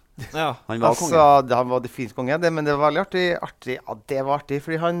konge. Ja. Han var konge. Han var definitivt konge, men det var veldig artig. Ja, det var artig,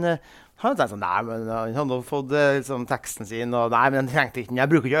 fordi han tenkte sånn, nei, men han hadde fått liksom, teksten sin, og nei, men han trengte ikke den,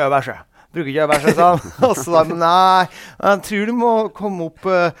 jeg bruker ikke øverset. Sa han. Og så da, men nei, jeg tror du må komme opp.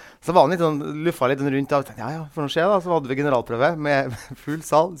 Så var han litt sånn, luffa litt rundt og tenkte, ja, for noe skjer da. Så hadde vi generalprøve med full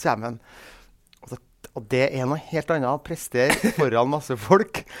sal, så kommer han. Og det er noe helt annet å prestere foran masse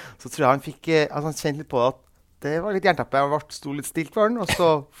folk. Så tror jeg han fikk, han kjente litt på at det var litt jernteppe. Jeg sto litt stilt for han, og så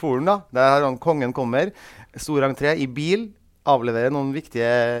for han da. Der han, kongen kommer, stor entré i bil, avleverer noen viktige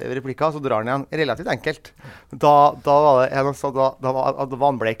replikker, så drar han igjen. Relativt enkelt. Da var det en som sa, da var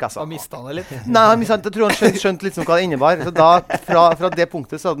han bleik, altså. Da mistet han det litt? Nei, jeg tror han skjønte litt hva det innebar. Så da, fra det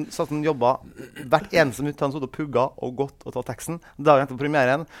punktet, så han jobbet hvert eneste minutt, han stod og pugga og gått og tatt teksten. Dagen etter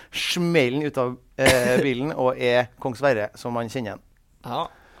premieren, smellen ut av bilen, og Kong Sverre, som man kjenner igjen. Ja,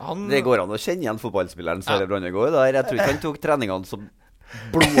 det går an å kjenne igjen fotballspilleren Sverre Brandegård. Jeg tror ikke han tok treningene som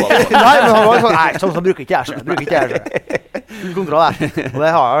blodet. Nei, men han var sånn, nei, sånn bruker ikke jeg seg. Full kontroll der. Og det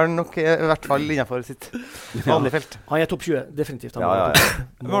har han nok i hvert fall innenfor sitt vanlige felt. Han er topp 20, definitivt. Ja.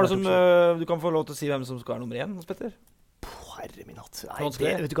 Hvem var det som, du kan få lov til å si hvem som skal være nummer 1, Petter? Herre min hatt. Nei,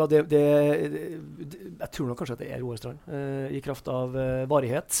 vet du hva, jeg tror nok kanskje at det er Roar Strand, i kraft av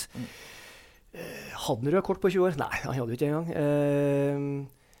varighet. Hadde han rød kort på 20 år? Nei, han hadde jo ikke engang.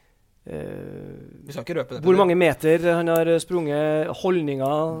 Vi skal ikke røpe det. Hvor mange meter han har sprunget,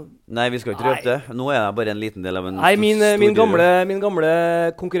 holdninger. Nei, vi skal ikke røpe det. Nå er jeg bare en liten del av en min gamle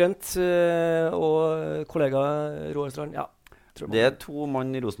konkurrent og kollega Roar Strand. Ja, det er 2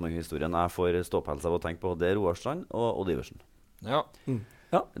 mann i Rosenborg-historien jeg får ståpels av å tenke på. Det er Roar Strand og Odd Iversen. Ja.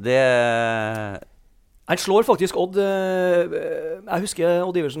 Ja. Det han slår faktisk Odd. Jeg husker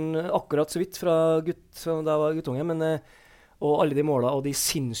Odd Iversen akkurat så vidt fra da jeg var guttunge, men og alle de målene, og de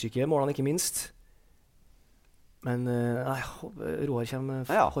sinnssyke målene ikke minst. Men Roar kommer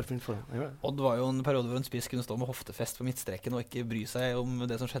hårfint foran. Odd var jo en periode hvor en spiss kunne stå med hoftefest på midtstreken og ikke bry seg om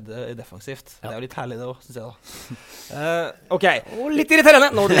det som skjedde defensivt. Ja. Det er jo litt herlig det også, synes jeg da. Ok. Og litt irriterende!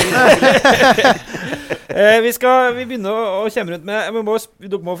 Vi begynner å kjemme rundt med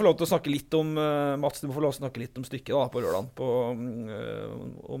dere må få lov til å snakke litt om Mats, du må få lov til å snakke litt om stykket da, på lørdagen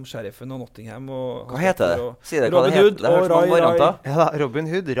om Sheriffen og Nottingham og, hva heter det? Si det, Robin Hood og Rai. Ja, Robin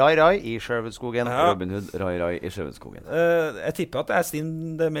Hood, Rai i Sherwoodskogen. Ja. Robin Hood, Rai i Sherwoodskogen. Jeg tipper at det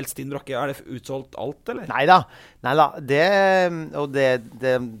er meldt Stine Brakke. Er det utsolgt alt, eller? Neida. Det er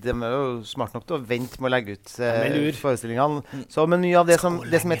jo smart nok til å vente med å legge ut forestillingene. Men mye av det som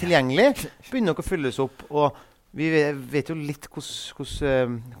er tilgjengelig, begynner nok å fylles opp. Og vi vet jo litt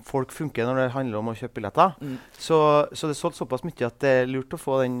hvordan folk funker når det handler om å kjøpe billetter. Så det er solgt såpass mye at det er lurt å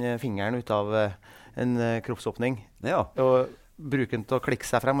få den fingeren ut av en kroppsåpning. Ja. Og bruke den til å klikke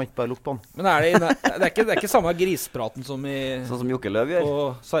seg frem og ikke bare lukte på den. Men det er ikke samme grispraten som sånn som Jokke Løv gjør på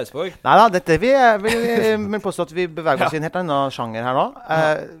Sarpsborg? Neida, dette vil påstå at vi beveger oss i en helt annen sjanger her nå.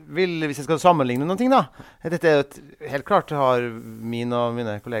 Hvis jeg skal sammenligne noen ting da, dette er helt klart har min og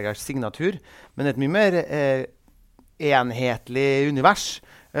mine kollegers signatur, men det er et mye mer enhetlig univers.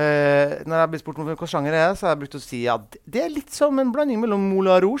 Når jeg blir spurt om hva sjanger er, så har jeg brukt å si at det er litt som en blanding mellom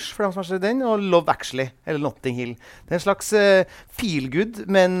Moulin Rouge, for dem som har sett den, og Love Actually, eller Notting Hill. Det er en slags feel-good,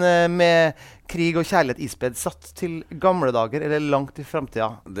 men med krig og kjærlighet ispedd satt til gamle dager, eller langt i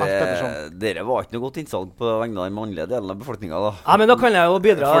fremtiden. Dere var ikke noe godt innsalg på vegne av den mannlige delen av befolkningen da. Ja, men da kan jeg jo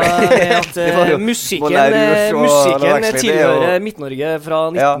bidra med at musikken tilhører Midt-Norge fra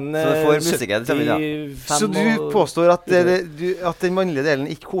 1975. Så du påstår at den mannlige delen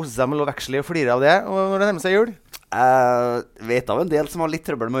ikke koser seg med Love Actually og flirer av det når det nærmer seg jul? Jeg vet av en del som har litt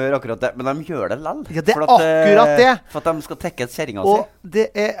trøbbel med å gjøre akkurat det, men de gjør det lell. Ja, det er akkurat det. For at de skal tekke et kjerringa si. Og det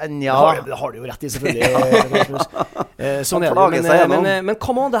er, det har du jo rett i, selvfølgelig. Sånn er det. Men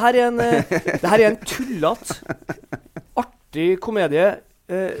come on, det her er en tullet, artig komedie,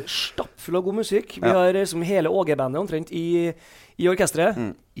 stappfull av god musikk. Vi har som hele Åge-bandet omtrent i orkestret.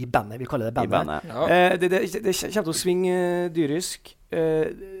 I bandet, vi kaller det bandet. Det kommer til å svinge dyrisk.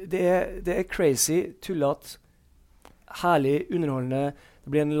 Det er crazy, tullet, herlig, underholdende.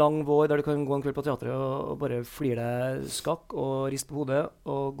 Det blir en lang vår der du kan gå en kveld på teatret og bare flire deg skakk og riste på hodet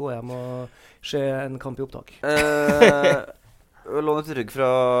og gå hjem og se en kamp i opptak. Lån et rygg fra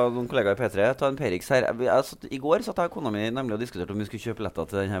noen kollegaer i P3. Ta en Perix her. I går satt jeg og kona mi nemlig og diskuterte om vi skulle kjøpe billetter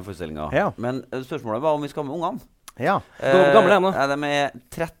til denne forestillingen. Ja. Men spørsmålet var om vi skal med ungene. Ja. Gamle hjemme. De er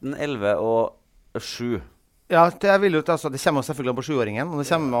 13, 11 og 7. Ja, jeg vil jo altså, det kommer selvfølgelig på 7-åringen, og det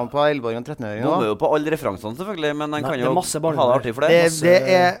kommer på 11-åringen og 13-åringen. Nå er jo på alle referansene selvfølgelig, men den kan jo ha det artig for det. Det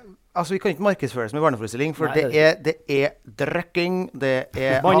er Altså, vi kan ikke markedsføre det som en barneforestilling, for det er drøkking, det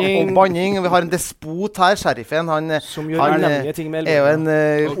er banning. Og banning. Vi har en despot her, sheriffen. Han som gjør nemlige ting med er jo en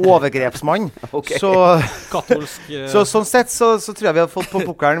overgrepsmann. Katolsk. Så sånn sett så tror jeg vi hadde fått på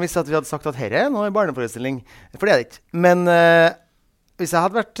pukkelen hvis vi hadde sagt at her er noe en barneforestilling. For det er det ikke. Men hvis jeg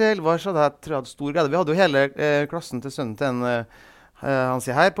hadde vært 11 år, så hadde jeg tror jeg hadde stor glede. Vi hadde jo hele klassen til sønnen til en han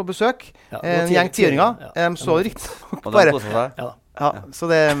sier her på besøk. En gjeng 10-åringer. Så riktig bare. Ja, så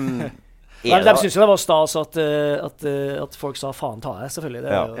det de synes jo det var stas at folk sa faen ta det, selvfølgelig.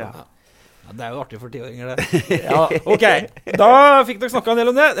 Det er jo artig for 10-åringer, det. Ok, da fikk dere snakket en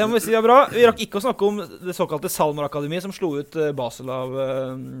del om det. Det må vi si er bra. Vi rakk ikke å snakke om det såkalte Salmar Akademi, som slo ut Basel av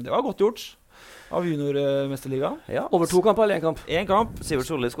det var godt gjort. Av juniormesterligaen. Over 2 kamper eller 1 kamp? 1 kamp. Sivert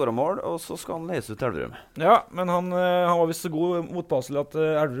Solli skåret mål, og så skal han leie ut Elverum. Ja, men han var visst så god mot Basel at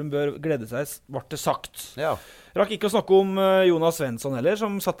Elverum bør glede seg, ble det sagt. Ja. Rakk ikke å snakke om Jonas Svensson heller,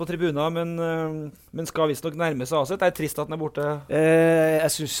 som satt på tribuna, men skal visst nok nærme seg Aset. Det er trist at han er borte.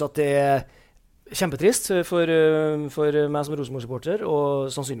 Jeg synes at det er kjempetrist for meg som Rosenborg-supporter, og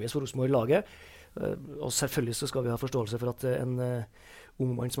sannsynligvis for Rosenborg-laget. Og selvfølgelig så skal vi ha forståelse for at en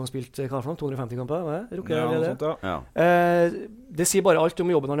ung mann som har spilt 250 kamper, det sier bare alt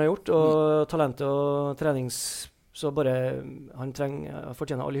om jobben han har gjort, og talentet og trenings, så bare han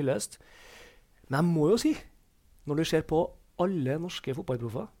fortjener all hyllest. Men jeg må jo si, når du ser på alle norske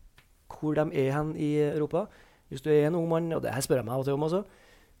fotballproffer, hvor de er hen i Europa, hvis du er en ung mann, og det her spør jeg meg av og til om også,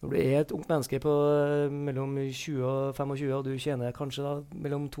 når du er et ungt menneske på mellom 20 og 25, og du tjener kanskje da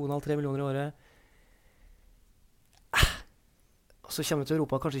mellom 2,5-3 millioner i året, og så kommer du til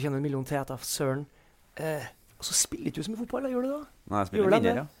Europa, kanskje tjener 1 million til etter søren, og så spiller ikke du som i fotball, da, gjør du da? Nei, jeg spiller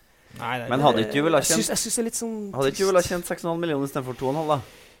mindre, ja. Nei, men hadde ikke du vel ha kjent, jeg synes det er litt sånn hadde ikke du vel ha kjent 6,5 millioner i stedet for 2,5 da?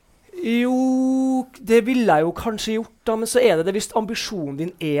 Jo, det ville jeg jo kanskje gjort da, men så er det hvis ambisjonen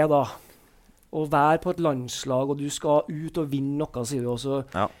din er da, å være på et landslag, og du skal ut og vinne noe, sier du også.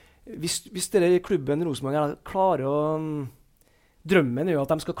 Ja. Hvis dere i klubben Rosenborg klarer å drømmen er jo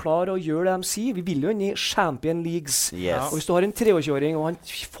at de skal klare å gjøre det de sier. Vi vil jo inn i Champion Leagues. Og hvis du har en 23-åring, og han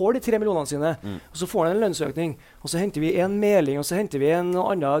får de 3 millionene sine, og så får han en lønnsøkning, og så henter vi en meling, og så henter vi en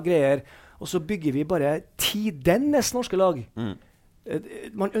annen greier, og så bygger vi bare tidenes norske lag.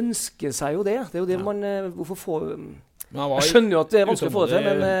 Man ønsker seg jo det. Det er jo det man hvorfor får jeg skjønner jo at det er vanskelig å få det til,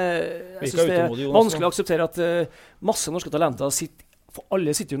 men jeg synes det er vanskelig å akseptere at masse norske talenter for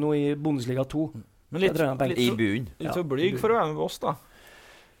alle sitter jo nå i Bundesliga 2. Men litt i byen. Litt for blyg for å være med oss, da.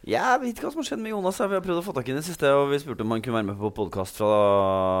 Ja, jeg vet ikke hva som har skjedd med Jonas. Vi har prøvd å få tak i det siste, og vi spurte om han kunne være med på podcast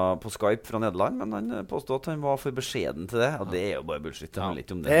på Skype fra Nederland, men han påstod at han var for beskjeden til det. Og det er jo bare bullshit. Det handler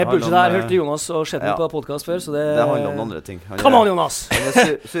ikke om det. Det er bullshit. Jeg har hørt Jonas og sett meg på podcast før, så det handler om andre ting. Come on, Jonas! Han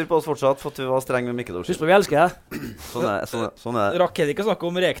er sur på oss fortsatt, for at du var streng med Mikkelors. Husk på, vi elsker deg. Sånn er det. Rakk ikke å snakke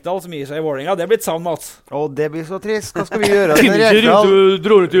om Rekdal som gir seg i Vålerenga. Det er blitt savn, Mats. Å, det blir så trist. Hva skal vi gjøre?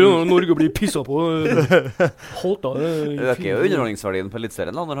 Drar ut i Norge og blir pisset på. Holdt da. Det øker jo underholdningsverdien på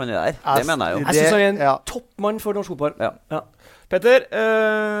Eliteserien da, når han er der. Jeg synes han er en toppmann for norsk fotball. Ja. Petter,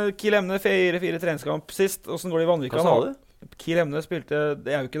 Kiel Emne 4-4 treningskamp sist. Hvordan går det i Vanvikan? Hva sa du? Kiel Emne spilte,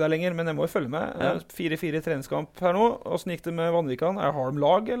 det er jo ikke der lenger, men jeg må jo følge med. 4-4 treningskamp her nå. Hvordan gikk det med Vanvikan? Har de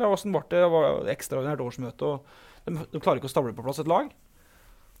lag, eller hvordan ble det? Det var et ekstraordinært årsmøte, og de klarer ikke å stable på plass et lag?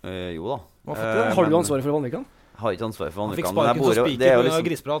 Jo da. Har du ansvaret for Vanvikan? Jeg har ikke ansvaret for Vanvikan, men jeg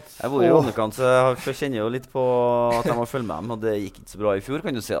bor i Vanvikan, så jeg kjenner jo litt på at jeg må følge med dem, og det gikk ikke så bra i fjor,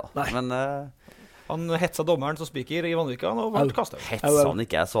 kan du si da. Men han hetsa dommeren som spiker i Vanvikan og ble kastet. Hetsa han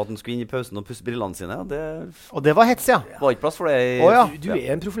ikke, jeg sa at han skulle inn i pausen og pusse brillene sine, og det var hets, ja. Var ikke plass for det Du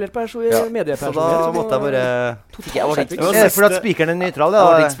er en profilert medieperson. Så da måtte jeg bare Det er fordi at spikeren er nøytral, jeg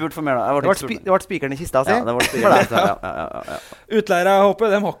ble ikke spurt for mer da. Det ble spikeren i kista, si. Ja, det var spikeren i kista, ja. Utleire, jeg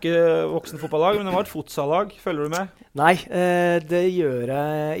håper, de har ikke voksenfotballag, men de har et fotsallag. Følger du med? Nei, det gjør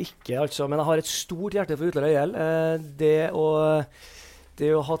jeg ikke, altså. Men jeg har et stort hjerte for Utleire IL.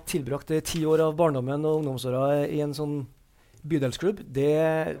 Det å ha tilbrakt 10 år av barndommen og ungdomsåra i en sånn bydelsklubb,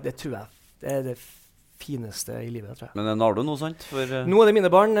 det tror jeg det er det fineste i livet, tror jeg. Men er Nardo noe sånt? Nå er det mine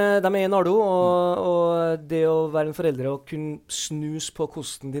barn, de er i Nardo, og det å være en foreldre og kunne snuse på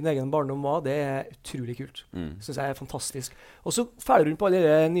hvordan din egen barndom var, det er utrolig kult. Synes jeg er fantastisk. Og så ferdig rundt på alle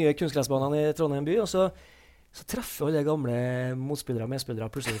de nye kunstgressbanene i Trondheim by, og så treffer alle gamle motspillere og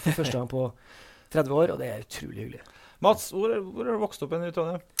medspillere plutselig for første gang på 30 år, og det er utrolig hyggelig. Mats, hvor har du vokst opp i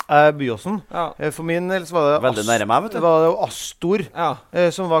Trondheim? Byåsen. For min del så var det veldig nærme meg, vet du. Det var jo Astor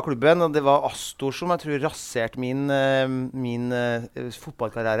som var klubben, og det var Astor som jeg tror raserte min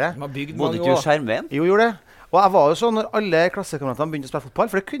fotballkarriere. Bodde ikke i Skjermveien? Jo, gjorde det. Og jeg var jo sånn når alle klassekameratene begynte å spille fotball,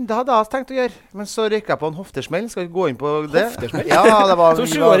 for det hadde jeg tenkt å gjøre. Men så røyka jeg på en hoftesmell. Skal vi gå inn på det? Hoftesmell? Ja, det var Som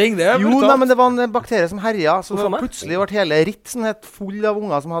 7-åring, det Jo, nei, men det var en bakterie som herja. Så plutselig ble hele Ritsen helt full av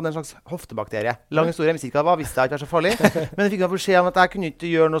unger som hadde en slags hoftebakterie. Lang historie, jeg visste ikke hva det var, visste jeg ikke var så farlig. Men jeg fikk beskjed om at jeg kunne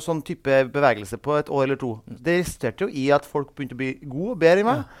ikke gjøre noe sånn type bevegelse på et år eller to. Det resulterte jo i at folk begynte å bli gode og bedre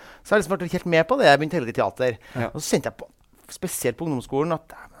i meg. Så jeg liksom ble helt med på det. Jeg begynte heller i teater. Og så kjente jeg på, spesielt på ungdomsskolen,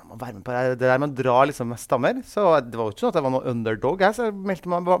 at jeg må være med på det der med å dra liksom med stammer. Så det var jo ikke sånn at jeg var noen underdog her, så jeg meldte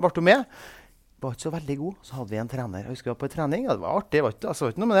meg, ble med. Var ikke så veldig god. Så hadde vi en trener. Jeg husker jeg var på trening. Ja, det var artig. Det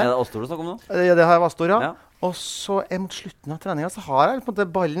var ikke noe med det. Er det Astor du snakker om nå? Ja, det har jeg Astor, ja. Og så mot slutten av treninga så har jeg på en måte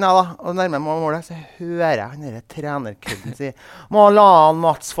ballen jeg da, og nærmer meg målet, så hører jeg han der trenerkødden si «Må la han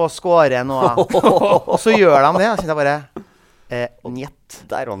Mats få skåre nå». Og så gjør de det, og så kjenner jeg bare njet.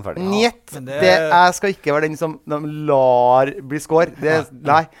 Der var han ferdig. Njet. Jeg skal ikke være den som de lar bli skår.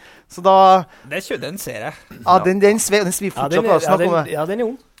 Nei. Så da... Den ser jeg. Ja, den svir fortsatt. Ja, den er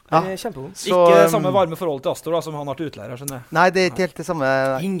ung. Den er kjempeung. Ikke det samme varme forhold til Astor da, som han har til utleier, skjønner jeg. Nei, det er ikke helt det samme.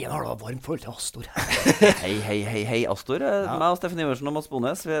 Ingen har da varmt forhold til Astor. Hei, Astor. Meg og Steffen Iversen og Mats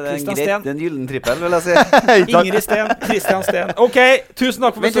Bones. Det er en gyllen trippel, vil jeg si. Ingrid Sten, Kristian Sten. Ok, tusen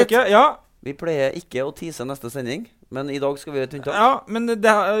takk for besøket. Ja. Vi pleier ikke å tease neste sending, men i dag skal vi gjøre et unntak. Ja, men det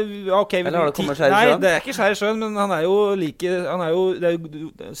er ok. Eller har det kommet Skjær i sjøen? Nei, det er ikke Skjær i sjøen, men han er jo det er jo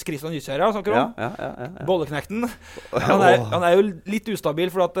Kristian Nysgjerra snakker om. Ja. Bolleknekten. Han er jo litt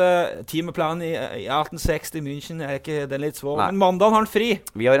ustabil, for at timeplan i 1860 München er ikke den litt svår. Men mandag har han fri.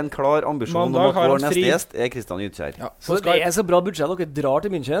 Vi har en klar ambisjon om at vår neste gjest er Kristian Nysgjerra. Ja. Så det er så bra budsjett. Dere drar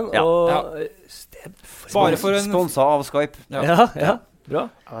til München, og bare for en sponsa av Skype. Ja. Bra.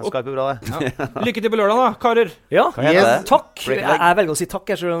 Skype er bra, det. Ja. Lykke til på lørdag, da, karer. Ja, takk. Jeg velger å si takk.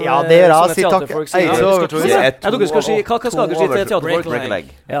 Ja, det gjør jeg. Si takk. Dere skal si, hva skal dere si til teaterfolk?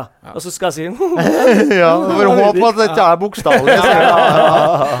 Ja, og så skal jeg si ja, for å håpe at det ikke er bokstavlig.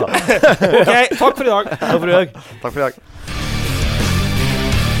 Ok, takk for i dag. Takk for i dag.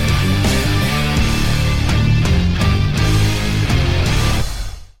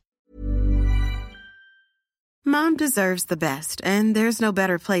 Mom deserves the best, and there's no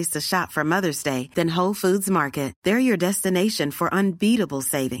better place to shop for Mother's Day than Whole Foods Market. They're your destination for unbeatable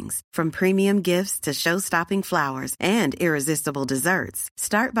savings, from premium gifts to show-stopping flowers and irresistible desserts.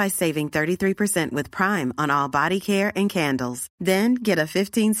 Start by saving 33% with Prime on all body care and candles. Then get a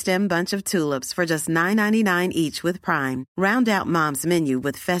 15-stem bunch of tulips for just $9.99 each with Prime. Round out Mom's menu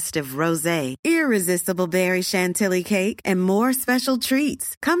with festive rosé, irresistible berry chantilly cake, and more special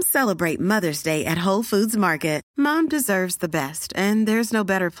treats. Come celebrate Mother's Day at Whole Foods Market. Mom deserves the best, and there's no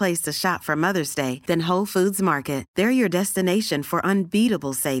better place to shop for Mother's Day than Whole Foods Market. They're your destination for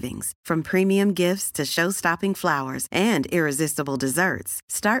unbeatable savings, from premium gifts to show-stopping flowers and irresistible desserts.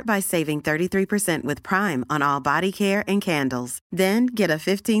 Start by saving 33% with Prime on all body care and candles. Then get a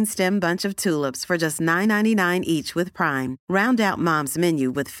 15-stem bunch of tulips for just $9.99 each with Prime. Round out Mom's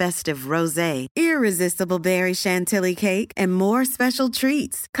menu with festive rosé, irresistible berry chantilly cake, and more special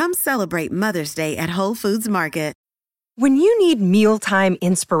treats. Come celebrate Mother's Day at Whole Foods Market. When you need mealtime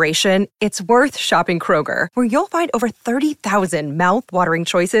inspiration, it's worth shopping Kroger, where you'll find over 30,000 mouth-watering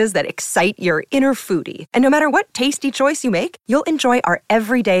choices that excite your inner foodie. And no matter what tasty choice you make, you'll enjoy our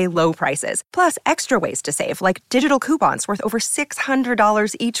everyday low prices, plus extra ways to save, like digital coupons worth over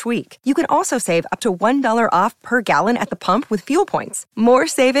 $600 each week. You can also save up to $1 off per gallon at the pump with fuel points. More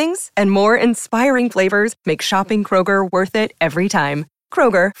savings and more inspiring flavors make shopping Kroger worth it every time.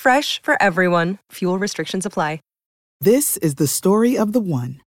 Kroger, fresh for everyone. Fuel restrictions apply. This is the story of the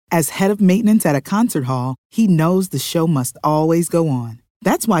one. As head of maintenance at a concert hall, he knows the show must always go on.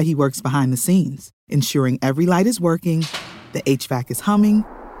 That's why he works behind the scenes, ensuring every light is working, the HVAC is humming,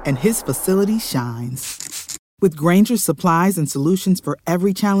 and his facility shines. With Grainger's supplies and solutions for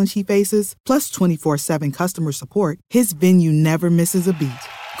every challenge he faces, plus 24/7 customer support, his venue never misses a beat.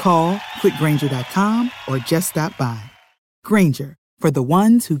 Call quickgrainger.com or just stop by. Grainger, for the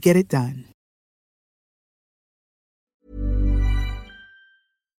ones who get it done.